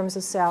in terms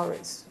of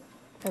salaries.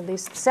 At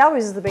least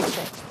salaries is the big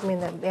thing.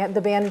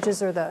 The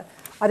bandages or the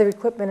other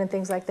equipment and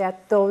things like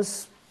that,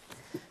 those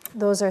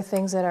are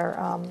things that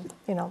are,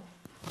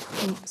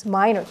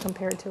 minor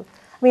compared to.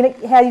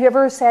 Have you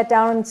ever sat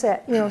down and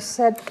said,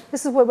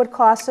 this is what it would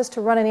cost us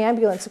to run an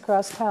ambulance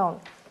across town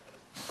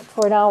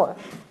for an hour?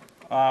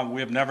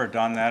 We have never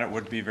done that. It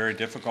would be very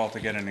difficult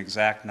to get an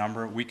exact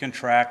number. We can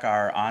track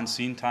our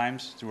on-scene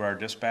times through our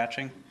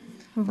dispatching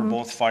for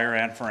both fire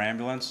and for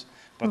ambulance,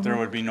 but there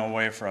would be no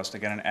way for us to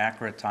get an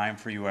accurate time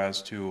for you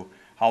as to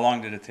how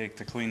long did it take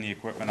to clean the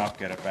equipment up,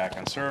 get it back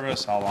in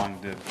service, how long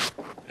did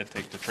it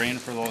take to train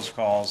for those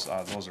calls.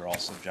 Those are all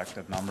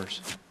subjective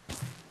numbers.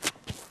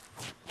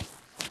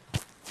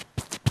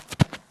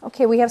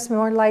 Okay, we have some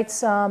more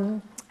lights.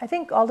 I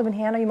think Alderman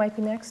Hanna, you might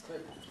be next.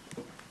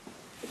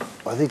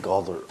 I think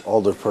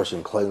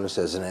Alderperson Clemens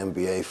has an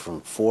MBA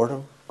from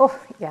Fordham. Oh,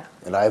 yeah.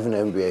 And I have an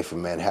MBA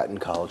from Manhattan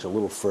College, a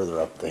little further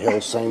up the hill,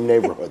 same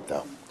neighborhood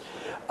though.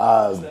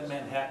 Is that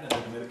Manhattan in the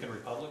Dominican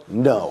Republic?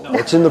 No,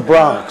 it's in the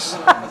Bronx.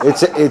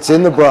 It's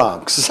in the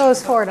Bronx. So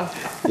is Fordham.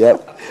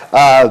 Yep.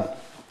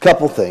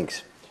 Couple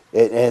things,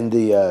 and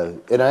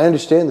I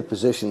understand the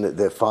position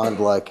that Fond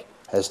du Lac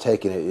has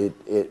taken.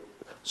 It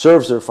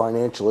serves their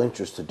financial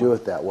interest to do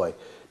it that way.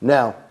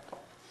 Now,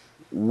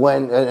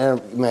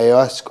 and may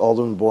I ask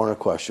Alderman Bourne a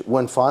question?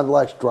 When Fond du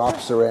Lac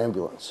drops their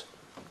ambulance,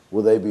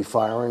 will they be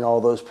firing all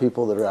those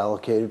people that are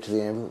allocated to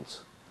the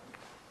ambulance?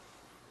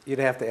 You'd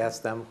have to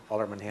ask them,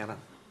 Alderman Hanna,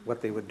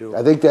 what they would do.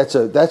 I think that's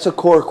a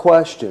core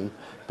question,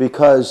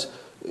 because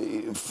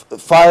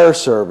fire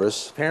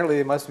service. Apparently,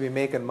 they must be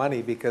making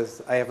money,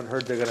 because I haven't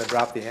heard they're going to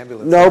drop the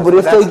ambulance. No, but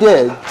if they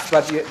did.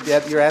 But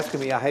you're asking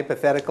me a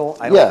hypothetical.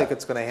 I don't think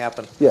it's going to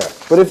happen. Yeah,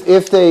 but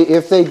if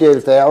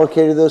they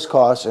allocated those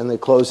costs and they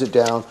close it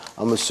down,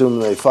 I'm assuming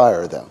they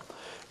fire them.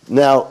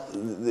 Now,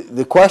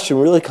 the question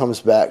really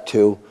comes back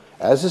to,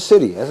 as a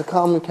city, as a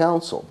common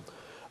council,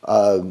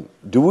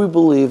 do we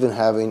believe in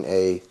having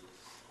a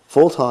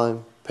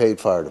full-time paid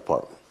fire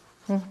department?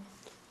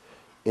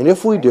 And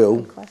if we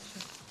do,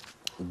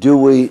 do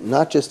we,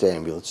 not just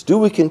ambulance, do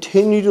we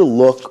continue to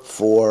look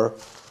for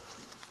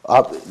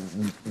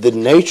the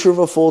nature of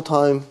a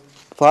full-time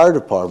fire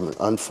department?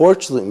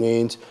 Unfortunately,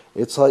 means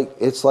it's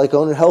like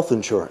owning health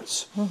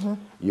insurance.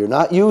 You're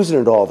not using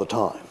it all the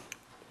time,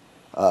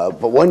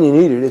 but when you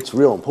need it, it's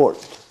real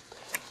important.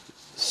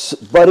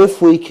 But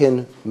if we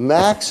can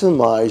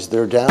maximize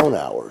their down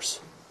hours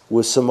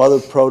with some other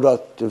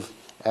productive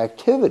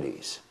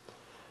activities,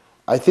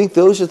 I think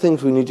those are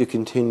things we need to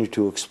continue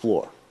to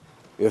explore.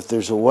 If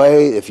there's a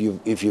way, if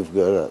you've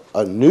got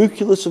a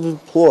nucleus of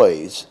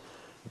employees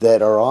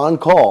that are on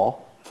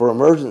call for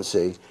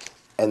emergency,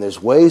 and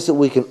there's ways that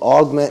we can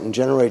augment and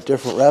generate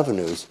different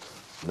revenues,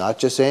 not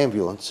just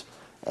ambulance,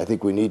 I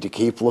think we need to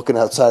keep looking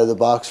outside of the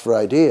box for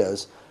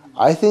ideas.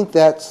 I think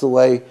that's the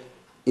way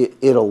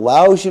it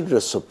allows you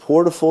to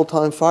support a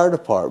full-time fire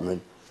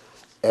department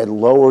and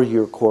lower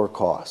your core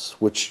costs,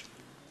 which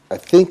I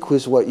think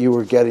was what you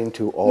were getting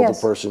to,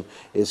 Alderperson,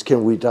 is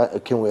can we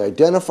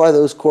identify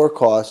those core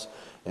costs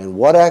and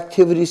what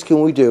activities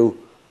can we do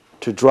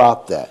to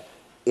drop that?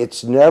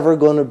 It's never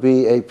going to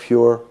be a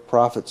pure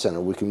profit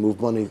center. We can move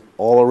money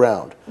all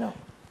around. No.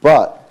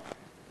 But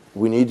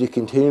we need to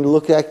continue to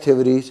look at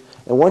activities,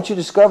 and once you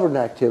discover an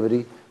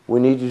activity, we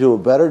need to do a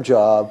better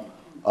job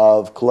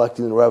of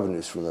collecting the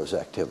revenues from those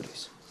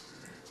activities.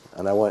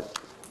 And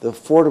the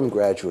Fordham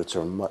graduates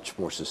are much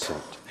more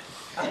succinct.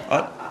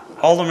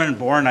 Alderman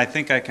Bourne, I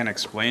think I can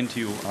explain to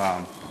you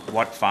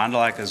what Fond du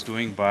Lac is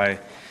doing by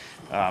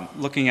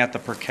looking at the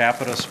per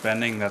capita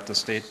spending that the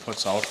state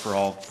puts out for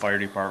all fire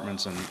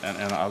departments and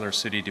other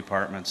city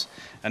departments.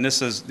 And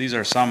these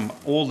are some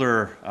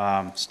older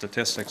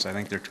statistics. I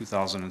think they're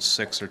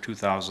 2006 or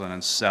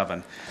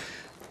 2007.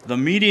 The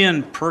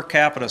median per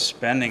capita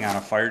spending on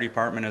a fire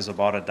department is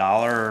about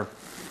 $1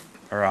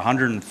 or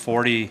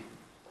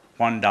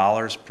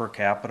 $141 per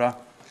capita.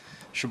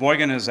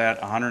 Sheboygan is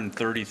at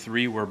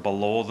 133. We're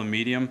below the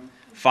median.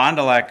 Fond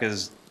du Lac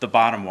is the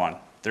bottom one.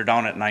 They're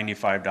down at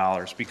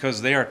 $95 because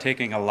they are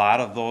taking a lot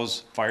of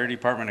those fire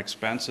department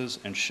expenses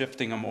and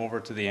shifting them over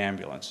to the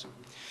ambulance.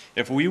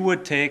 If we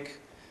would take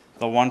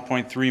the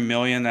 1.3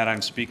 million that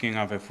I'm speaking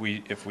of, if we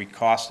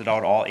costed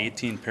out all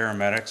 18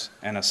 paramedics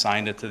and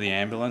assigned it to the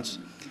ambulance,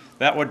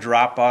 that would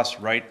drop us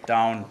right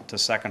down to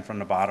second from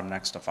the bottom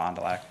next to Fond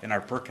du Lac in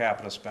our per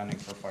capita spending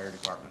for fire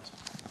departments.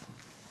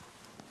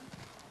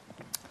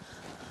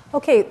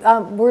 Okay,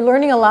 we're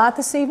learning a lot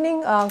this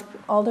evening.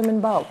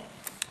 Alderman Bowe.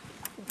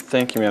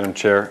 Thank you, Madam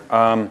Chair.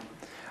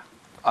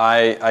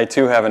 I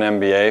too have an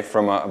MBA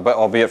but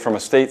albeit from a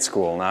state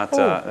school, not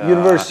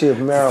University of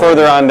Maryland.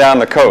 Further on down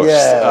the coast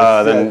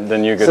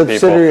than you good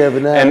people.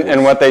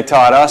 And what they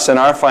taught us in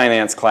our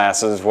finance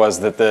classes was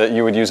that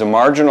you would use a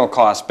marginal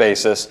cost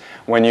basis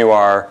when you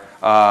are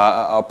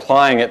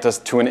applying it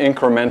to an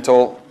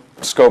incremental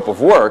scope of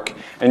work,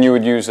 and you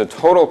would use a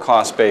total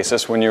cost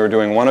basis when you were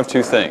doing one of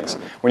two things.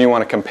 When you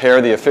want to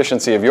compare the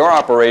efficiency of your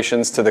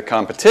operations to the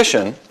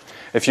competition,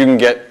 if you can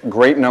get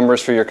great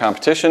numbers for your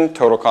competition,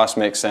 total cost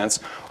makes sense.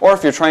 Or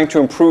if you're trying to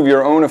improve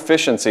your own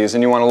efficiencies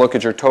and you want to look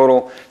at your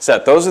total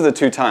set, those are the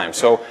two times.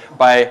 So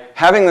by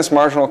having this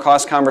marginal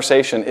cost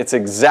conversation, it's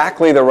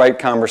exactly the right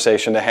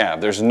conversation to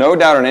have. There's no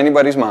doubt in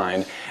anybody's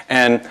mind.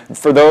 And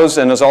for those,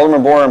 and as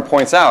Alderman Boren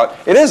points out,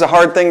 it is a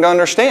hard thing to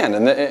understand.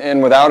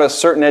 And without a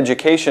certain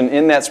education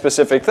in that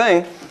specific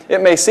thing,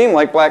 it may seem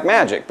like black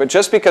magic. But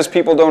just because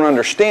people don't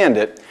understand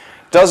it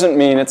doesn't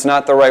mean it's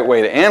not the right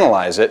way to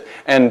analyze it.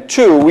 And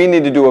two, we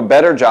need to do a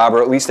better job,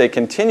 or at least a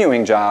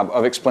continuing job,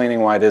 of explaining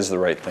why it is the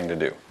right thing to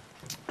do.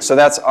 So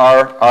that's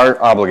our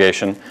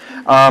obligation.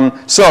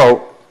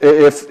 So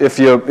if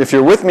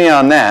you're with me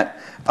on that,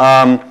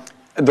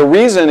 the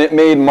reason it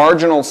made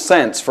marginal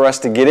sense for us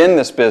to get in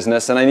this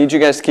business, and I need you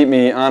guys to keep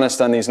me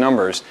honest on these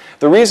numbers,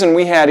 the reason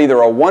we had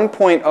either a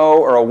 1.0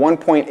 or a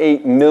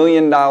 $1.8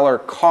 million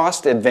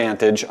cost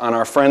advantage on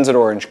our friends at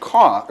Orange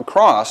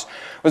Cross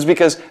was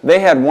because they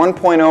had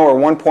 1.0 or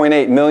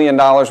 $1.8 million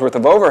worth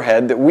of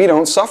overhead that we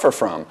don't suffer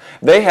from.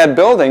 They had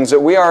buildings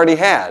that we already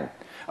had.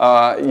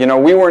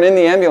 We weren't in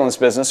the ambulance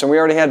business, and we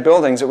already had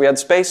buildings that we had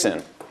space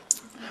in.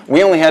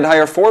 We only had to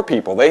hire 4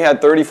 people. They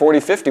had 30, 40,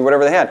 50,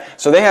 whatever they had.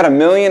 So they had $1.8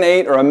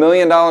 million or $1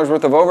 million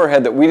worth of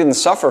overhead that we didn't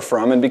suffer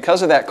from, and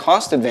because of that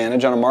cost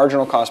advantage on a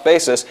marginal cost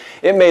basis,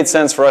 it made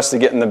sense for us to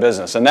get in the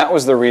business. And that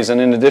was the reason,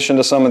 in addition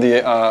to some of the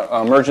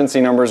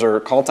emergency numbers or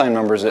call time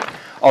numbers that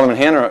Alderman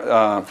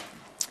Hanna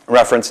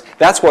referenced,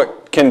 that's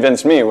what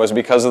convinced me, was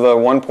because of the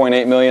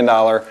 $1.8 million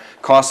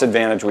cost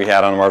advantage we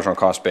had on a marginal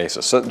cost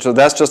basis. So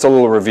that's just a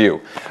little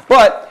review.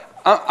 But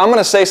I'm going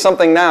to say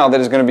something now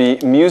that is going to be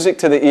music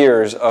to the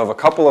ears of a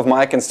couple of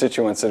my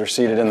constituents that are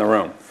seated in the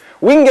room.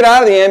 We can get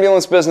out of the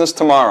ambulance business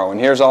tomorrow, and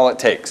here's all it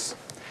takes.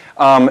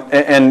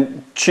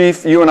 And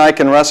Chief, you and I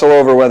can wrestle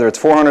over whether it's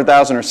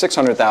 $400,000 or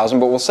 $600,000,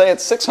 but we'll say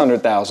it's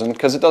 $600,000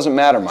 because it doesn't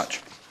matter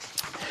much.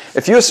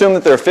 If you assume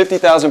that there are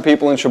 50,000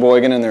 people in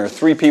Sheboygan and there are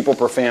 3 people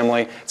per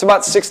family, it's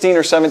about 16,000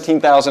 or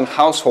 17,000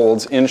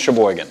 households in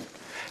Sheboygan.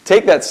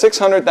 Take that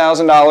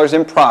 $600,000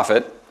 in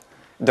profit,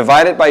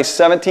 divide it by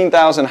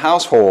 17,000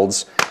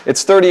 households,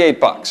 it's 38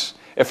 bucks.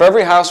 If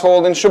every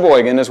household in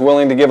Sheboygan is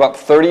willing to give up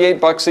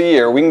 38 bucks a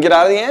year, we can get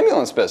out of the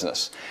ambulance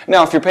business.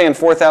 Now, if you're paying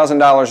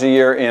 $4,000 a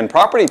year in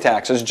property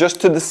taxes just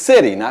to the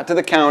city, not to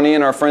the county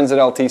and our friends at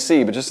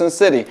LTC, but just in the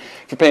city,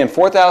 if you're paying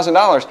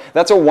 $4,000,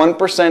 that's a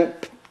 1%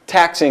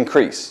 tax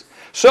increase.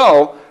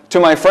 So, to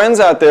my friends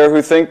out there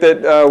who think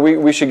that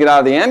we should get out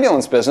of the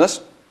ambulance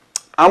business,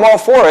 I'm all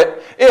for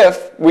it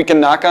if we can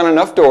knock on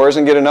enough doors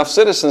and get enough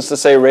citizens to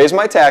say, raise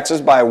my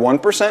taxes by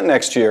 1%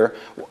 next year.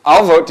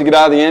 I'll vote to get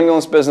out of the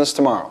ambulance business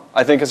tomorrow.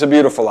 I think it's a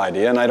beautiful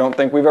idea, and I don't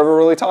think we've ever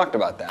really talked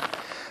about that.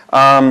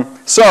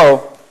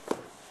 So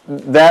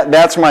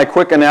that's my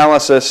quick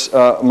analysis,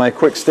 my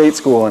quick state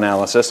school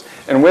analysis.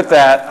 And with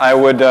that,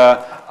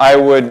 I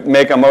would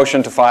make a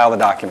motion to file the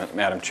document,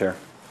 Madam Chair.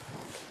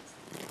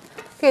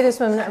 Okay, this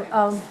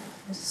one,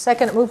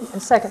 second.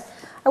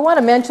 I want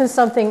to mention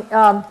something.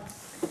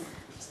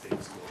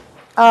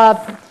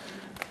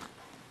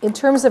 In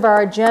terms of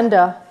our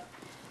agenda,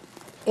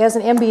 as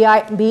an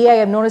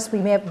MBA, I've noticed we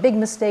made a big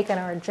mistake on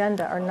our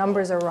agenda. Our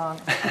numbers are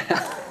wrong.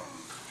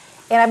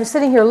 And I'm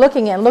sitting here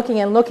looking, and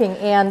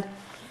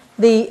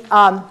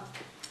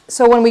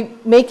so when we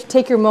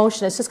take your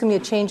motion, it's just going to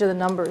be a change of the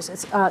numbers.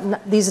 It's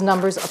these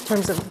numbers in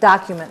terms of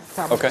document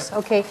numbers.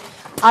 Okay.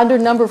 Under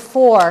number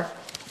 4,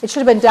 it should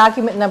have been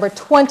document number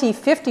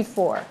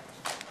 2054.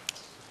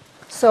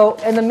 So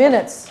in the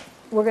minutes,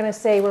 we're going to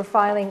say we're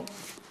filing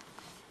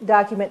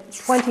document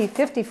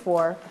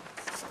 2054.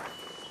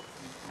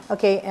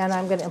 Okay, and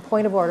I'm going to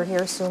point of order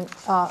here soon.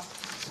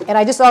 And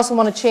I just also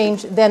want to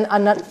change then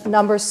on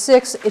number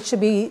 6, it should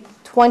be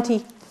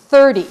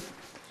 2030,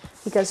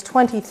 because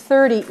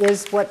 2030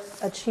 is what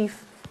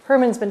Chief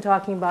Herman's been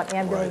talking about,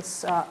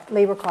 ambulance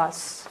labor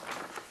costs,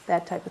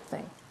 that type of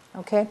thing.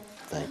 Okay?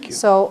 Thank you.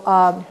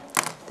 So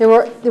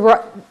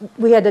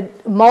we had a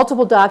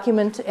multiple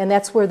document, and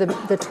that's where the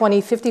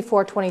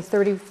 2054,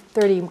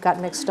 2030 got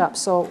mixed up.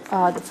 So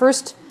the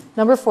first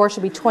number 4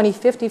 should be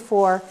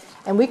 2054,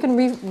 and we can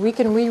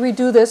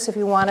redo this if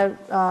you want to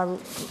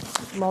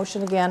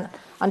motion again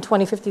on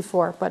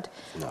 2054. But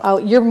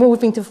you're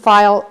moving to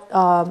file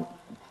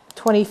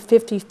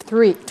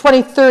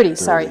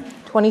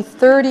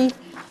 2030,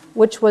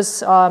 which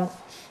was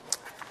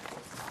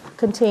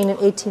contained in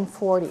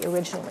 1840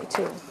 originally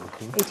too.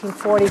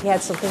 1840 had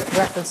some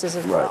references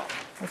as well.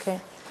 Okay,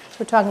 so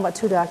we're talking about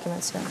 2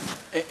 documents now.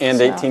 And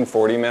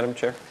 1840, Madam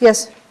Chair?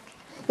 Yes.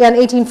 Yeah, in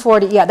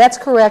 1840. Yeah, that's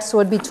correct.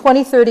 So it'd be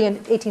 2030 and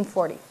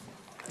 1840.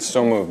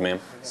 So moved, ma'am.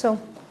 So,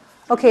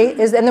 okay,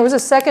 and there was a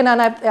second on,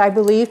 I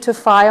believe, to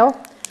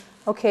file.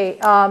 Okay.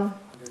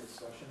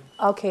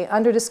 Okay,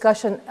 under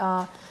discussion,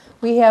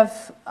 we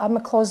have. I'm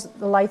gonna close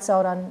the lights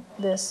out on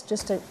this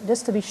just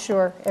to be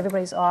sure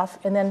everybody's off,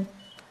 and then,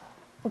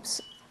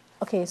 oops.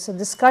 Okay, so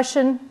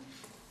discussion.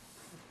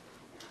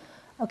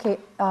 Okay,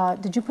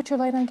 did you put your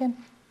light on again,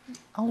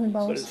 Alderman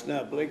Bowles? But it's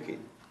not blinking.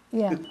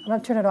 Yeah, I'm gonna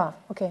turn it off.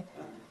 Okay.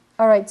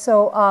 All right,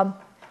 so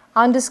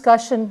on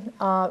discussion,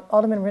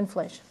 Alderman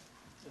Rindfleisch.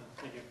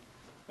 Thank you.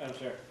 Madam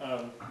Chair,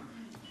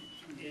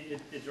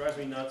 it drives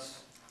me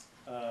nuts,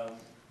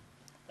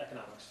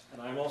 economics.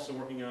 And I'm also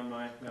working on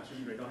my master's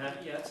degree. Don't have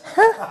it yet. It's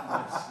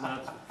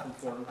not from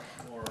Fordham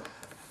or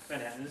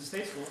Manhattan. It's a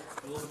state school,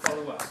 a little bit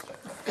farther west,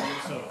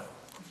 Minnesota.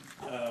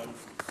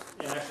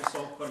 And actually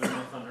sold quite a bit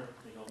of thunder,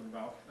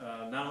 about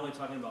not only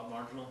talking about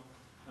marginal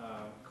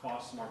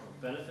costs, marginal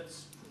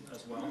benefits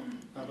as well,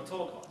 but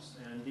total costs.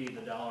 And indeed,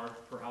 the dollar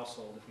per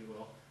household, if you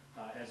will,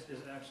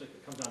 is actually,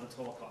 it comes down to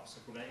total costs.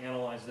 If we're going to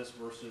analyze this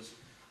versus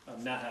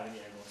not having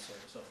the ambulance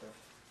service up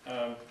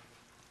there.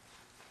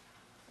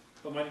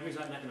 But my degree's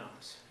not in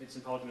economics, it's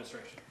in public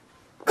administration.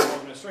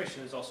 Public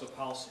administration is also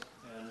policy.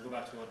 And go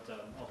back to what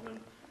Alderman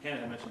Hanna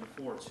had mentioned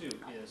before, too,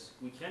 is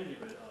we can get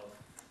rid of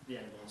the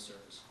ambulance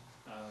service.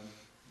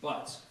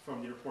 But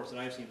from the reports that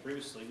I've seen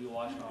previously, we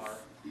watch our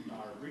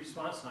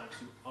response times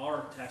to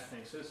our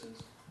taxpaying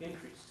citizens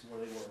increase to where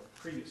they were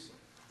previously.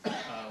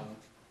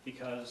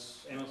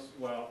 Because,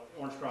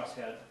 Orange Cross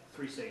had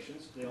 3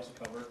 stations, they also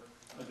covered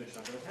a good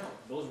chunk of the county.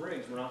 Those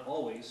rigs were not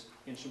always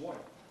in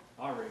Sheboygan.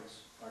 Our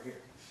rigs are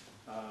here.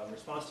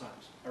 response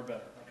times are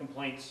better. Our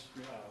complaints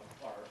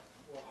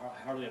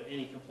hardly have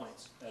any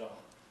complaints at all.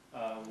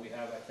 We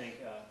have, I think,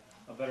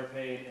 a better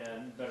paid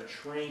and better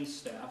trained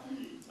staff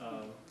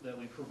that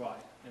we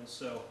provide. And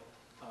so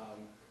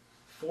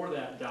for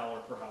that dollar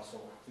per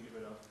household to get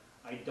rid of,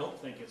 I don't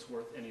think it's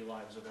worth any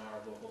lives of our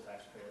local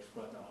taxpayers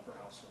for that dollar per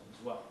household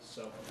as well.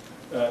 So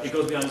it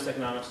goes beyond just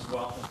economics as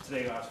well.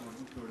 Today, obviously,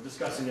 we were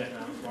discussing the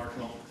economics,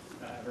 marginal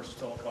versus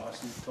total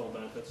costs and total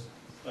benefits.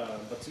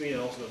 But to me, it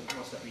also goes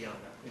one step beyond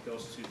that. It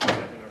goes to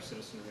protecting our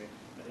citizenry.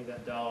 I think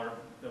that dollar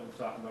that we're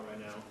talking about right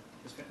now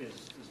is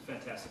a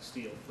fantastic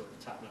steal for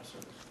top-notch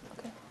service.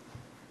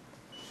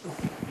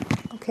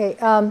 Okay.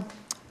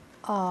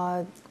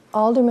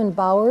 Alderman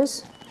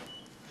Bowers.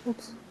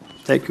 Oops.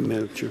 Thank you,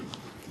 Madam Chair.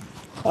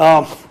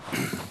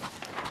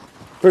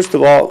 First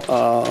of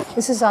all,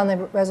 This is on the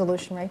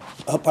resolution, right?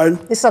 pardon?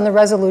 This is on the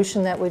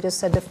resolution that we just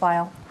said to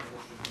file.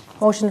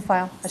 Motion to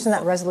file. It's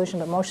not resolution,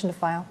 but motion to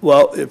file.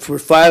 Well, if we're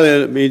filing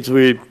it, it means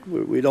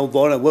we don't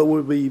vote on, what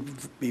would we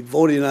be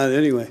voting on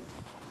anyway?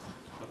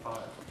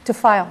 To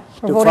file.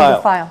 We're To voting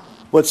to file.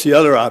 What's the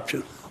other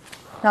option?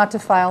 Not to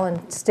file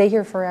and stay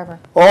here forever.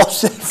 Oh,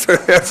 say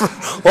forever.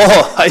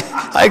 Oh,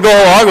 I go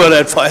along with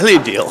that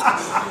filing deal.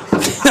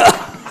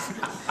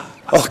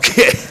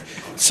 Okay,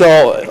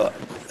 so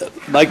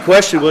my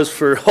question was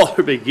for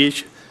Alderman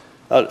Geach,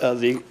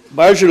 the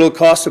marginal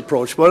cost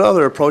approach. What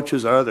other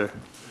approaches are there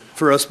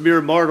for us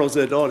mere mortals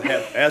that don't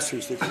have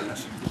answers to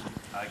things?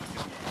 I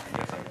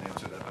guess I can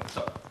answer that, but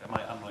so,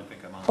 I'm going to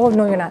think I'm on. Oh,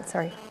 no, you're not,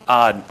 sorry.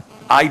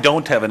 I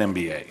don't have an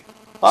MBA.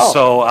 Oh,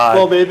 So,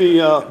 well, maybe,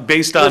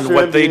 based on Mr.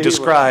 what they MBA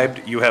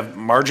described, you have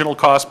marginal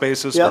cost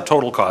basis Yeah. or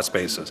total cost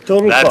basis.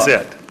 Total That's cost.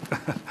 it.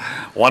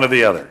 One or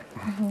the other.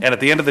 And at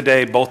the end of the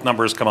day, both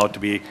numbers come out to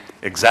be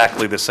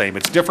exactly the same.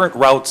 It's different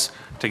routes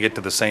to get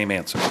to the same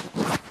answer.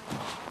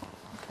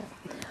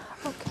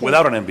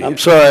 Without an MBA. I'm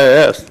sorry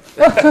I asked.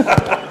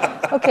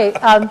 Okay,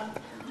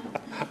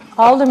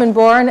 Alderman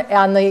Bourne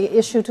on the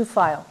issue to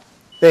file.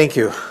 Thank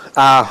you.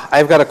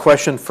 I've got a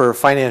question for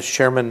Finance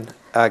Chairman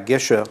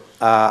Gisha.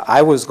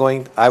 I was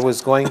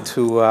going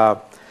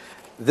to,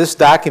 this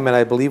document,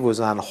 I believe, was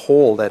on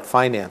hold at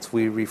Finance.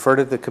 We referred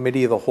it to the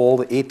Committee of the Whole,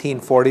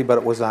 1840, but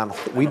it was on,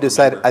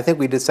 I think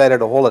we decided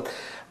to hold it.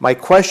 My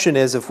question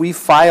is, if we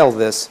file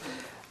this,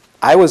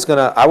 I was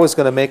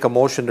gonna make a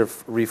motion to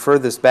refer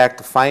this back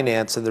to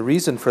Finance, and the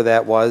reason for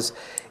that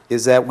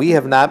is that we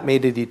have not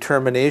made a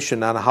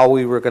determination on how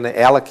we were gonna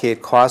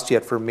allocate costs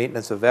yet for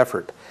maintenance of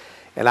effort.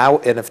 And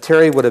if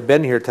Terry would have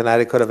been here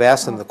tonight, I could have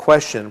asked him the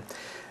question.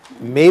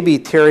 Maybe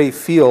Terry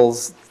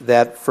feels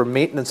that for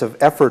maintenance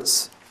of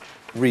efforts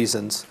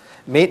reasons,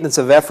 maintenance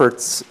of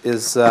efforts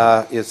is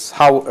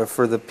how,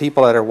 for the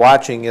people that are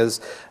watching,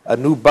 is a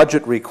new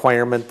budget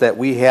requirement that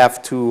we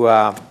have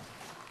to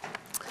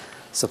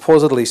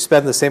supposedly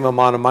spend the same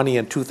amount of money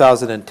in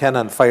 2010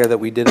 on fire that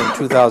we did in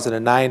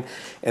 2009.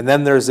 And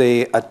then there's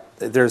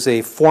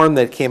a form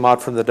that came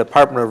out from the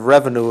Department of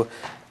Revenue,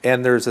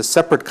 and there's a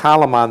separate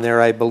column on there,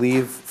 I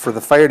believe, for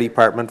the fire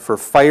department for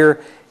fire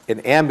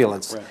and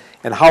ambulance, right,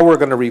 and how we're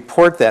going to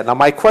report that. Now,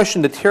 my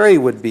question to Terry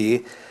would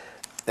be,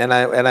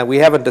 and we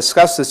haven't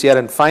discussed this yet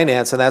in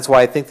Finance, and that's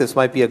why I think this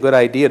might be a good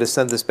idea to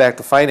send this back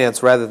to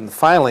Finance rather than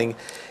filing,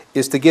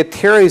 is to get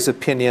Terry's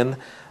opinion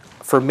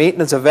for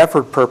maintenance of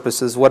effort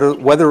purposes,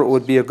 whether it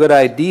would be a good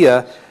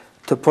idea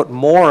to put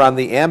more on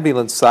the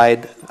ambulance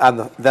side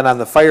than on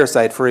the fire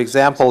side. For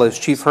example, as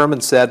Chief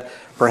Herman said,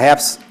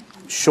 perhaps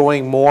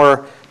showing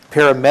more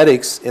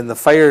paramedics in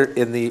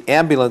the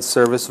ambulance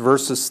service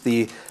versus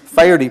the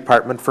fire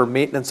department for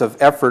maintenance of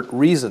effort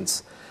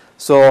reasons.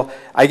 So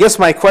I guess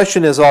my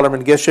question is,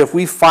 Alderman Gisha, if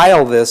we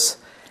file this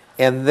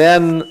and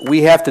then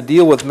we have to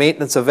deal with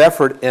maintenance of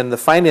effort in the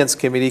Finance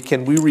Committee,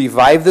 can we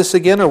revive this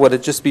again, or would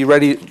it just be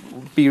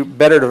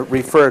better to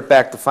refer it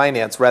back to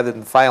Finance rather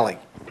than filing?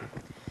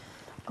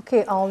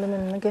 Okay,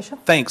 Alderman Gisha.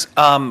 Thanks.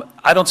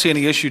 I don't see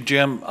any issue,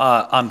 Jim,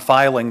 on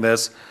filing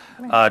this.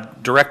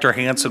 Director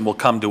Hansen will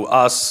come to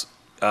us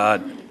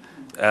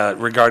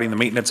regarding the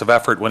maintenance of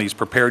effort when he's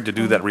prepared to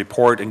do that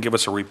report and give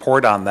us a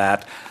report on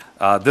that.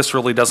 This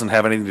really doesn't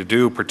have anything to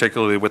do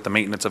particularly with the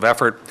maintenance of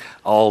effort.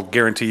 I'll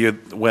guarantee you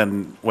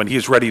when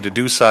he's ready to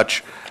do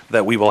such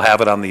that we will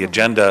have it on the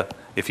agenda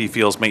if he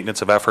feels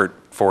maintenance of effort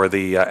for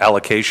the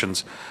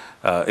allocations.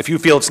 If you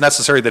feel it's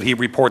necessary that he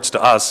reports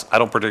to us, I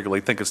don't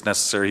particularly think it's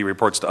necessary he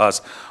reports to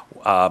us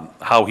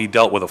how he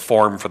dealt with a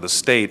form for the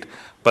state,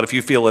 but if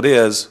you feel it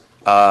is,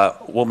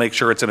 we'll make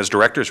sure it's in his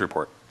director's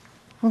report.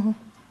 Mm-hmm.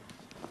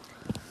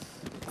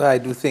 I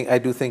do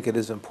think it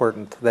is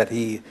important that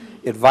he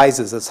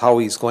advises us how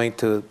he's going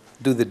to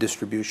do the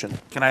distribution.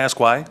 Can I ask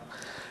why?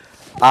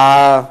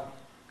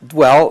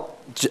 Well,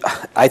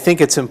 I think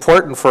it's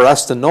important for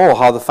us to know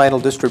how the final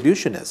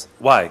distribution is.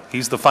 Why?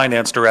 He's the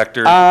finance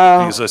director.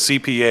 He's a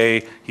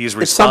CPA. He's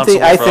responsible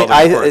for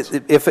all the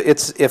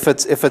reports.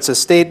 If it's a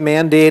state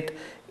mandate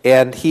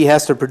and he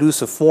has to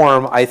produce a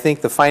form, I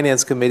think the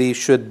Finance Committee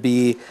should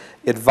be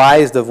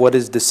advised of what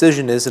his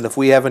decision is, and if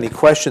we have any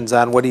questions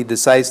on what he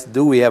decides to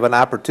do, we have an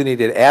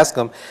opportunity to ask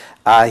him.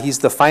 He's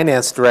the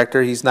finance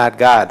director, he's not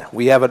God.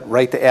 We have a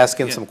right to ask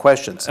him some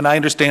questions. And I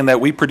understand that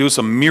we produce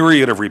a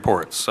myriad of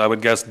reports. I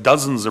would guess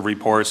dozens of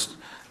reports.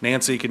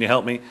 Nancy, can you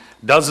help me?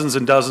 Dozens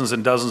and dozens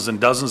and dozens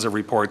and dozens of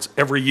reports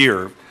every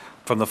year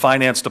from the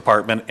finance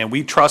department, and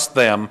we trust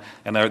them,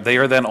 and they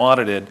are then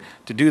audited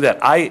to do that.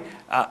 I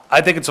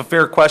think it's a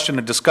fair question,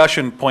 a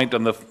discussion point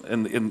on the,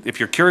 if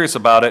you're curious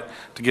about it,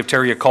 to give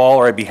Terry a call,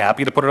 or I'd be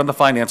happy to put it on the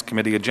finance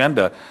committee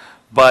agenda.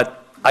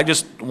 But I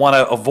just want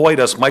to avoid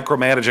us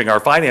micromanaging our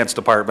finance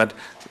department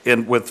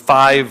with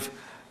 5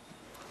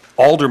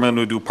 aldermen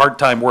who do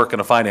part-time work in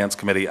a finance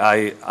committee.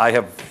 I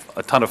have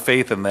a ton of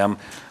faith in them,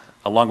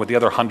 along with the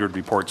other 100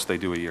 reports they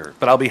do a year.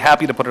 But I'll be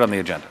happy to put it on the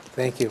agenda.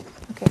 Thank you.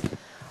 Okay.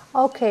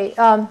 Okay.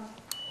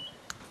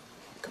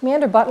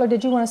 Commander Butler,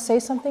 did you want to say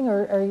something,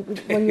 or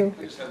what do you?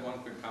 I just had one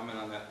quick comment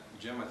on that.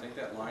 Jim, I think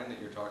that line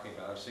that you're talking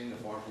about, I've seen the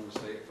form from the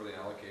state for the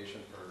allocation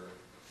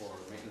for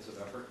maintenance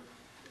of effort.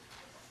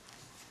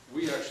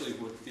 We actually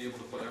would be able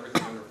to put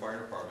everything under fire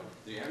department.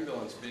 The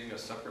ambulance being a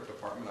separate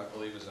department, I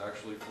believe, is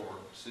actually for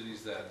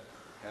cities that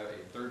have a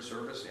third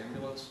service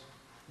ambulance,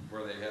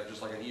 where they have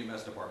just like an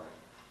EMS department.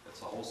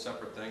 It's a whole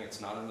separate thing.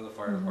 It's not under the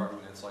fire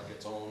department. It's like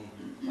its own,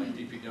 like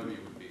DPW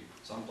would be.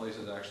 Some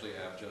places actually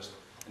have just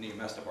an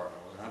EMS department,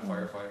 where they're not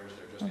firefighters,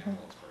 they're just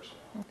ambulance personnel.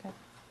 Okay.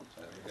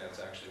 So I think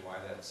that's actually why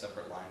that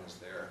separate line is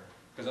there.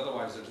 Because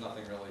otherwise, there's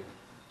nothing really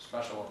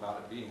special about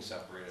it being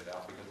separated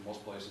out, because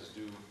most places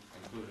do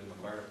include it in the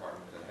fire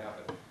department that have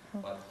it.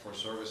 But for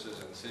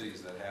services in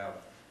cities that have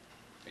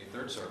a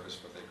third service,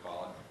 what they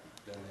call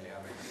it, then they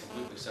have a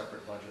completely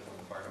separate budget from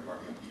the fire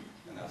department,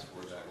 and that's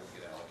where that would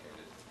get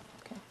allocated.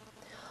 Okay.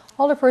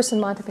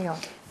 Alderperson Montepillo.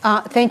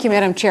 Thank you,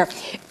 Madam Chair.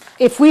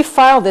 If we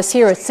file this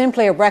here, it's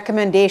simply a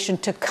recommendation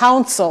to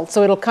council,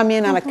 so it'll come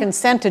in on a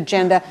consent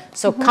agenda,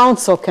 so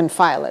council can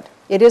file it.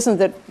 It isn't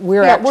that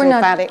we're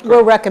filing,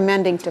 we're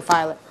recommending to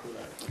file it.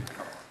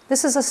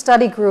 This is a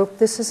study group.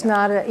 This is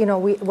not a,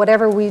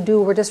 whatever we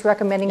do, we're just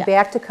recommending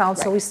back to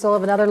council. Right. We still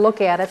have another look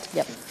at it.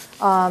 Yep.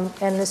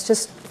 And it's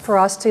just for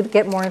us to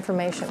get more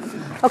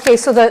information. Okay,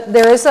 so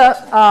there is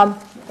a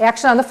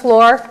action on the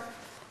floor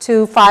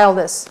to file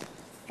this,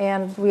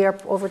 and we are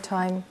over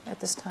time at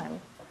this time.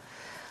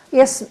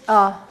 Yes,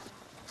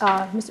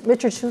 Mr.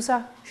 Richard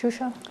Shusha?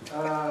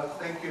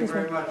 Thank you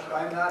very much.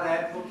 I'm not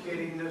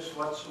advocating this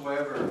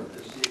whatsoever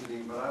this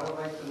evening, but I would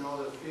like to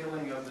know the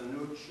feeling of the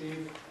new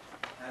chief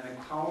and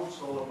the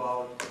council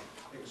about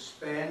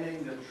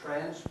expanding the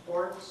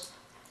transports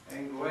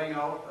and going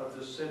out of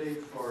the city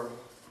for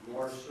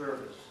more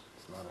service.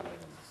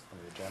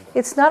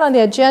 It's not on the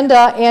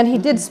agenda, and he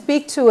did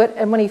speak to it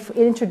and when he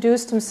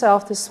introduced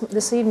himself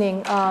this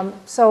evening.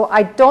 So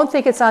I don't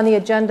think it's on the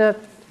agenda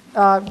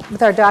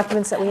with our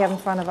documents that we have in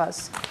front of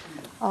us.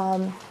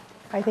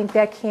 I think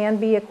that can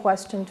be a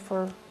question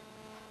for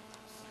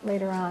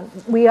later on.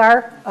 We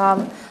are,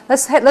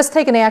 let's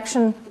take an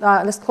action,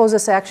 let's close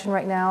this action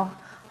right now.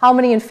 How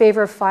many in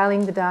favor of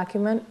filing the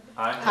document?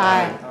 Aye.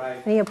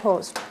 Aye. Any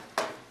opposed?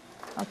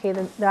 Okay,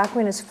 the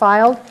document is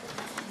filed.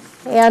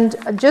 And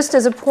just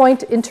as a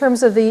point in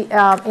terms of the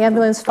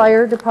ambulance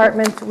fire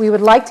department, we would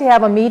like to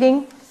have a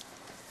meeting,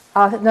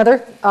 another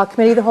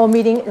committee of the whole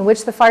meeting, in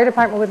which the fire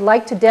department would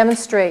like to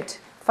demonstrate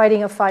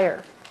fighting a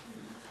fire.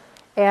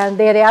 And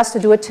they had asked to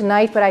do it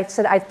tonight, but I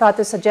said I thought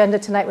this agenda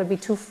tonight would be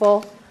too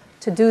full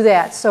to do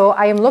that. So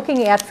I am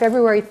looking at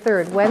February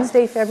 3rd,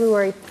 Wednesday,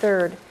 February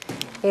 3rd,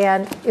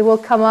 and it will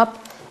come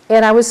up.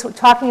 And I was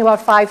talking about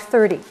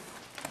 5:30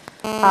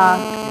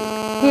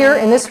 here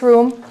in this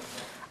room.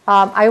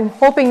 I'm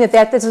hoping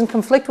that doesn't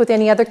conflict with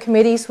any other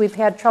committees. We've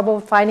had trouble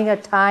finding a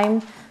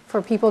time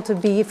for people to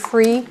be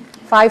free.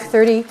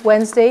 5:30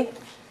 Wednesday,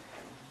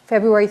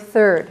 February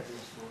 3rd.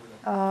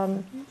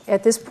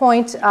 At this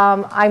point,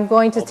 I'm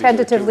going to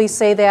tentatively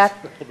say that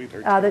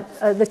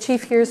the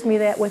chief hears me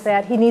with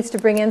that. He needs to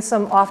bring in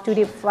some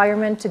off-duty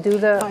firemen to do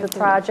the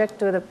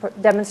project or the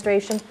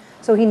demonstration,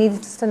 so he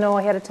needs to know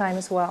ahead of time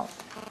as well.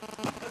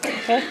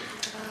 Okay?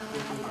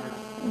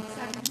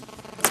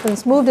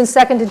 It's moved and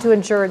seconded to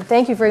adjourn.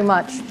 Thank you very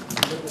much.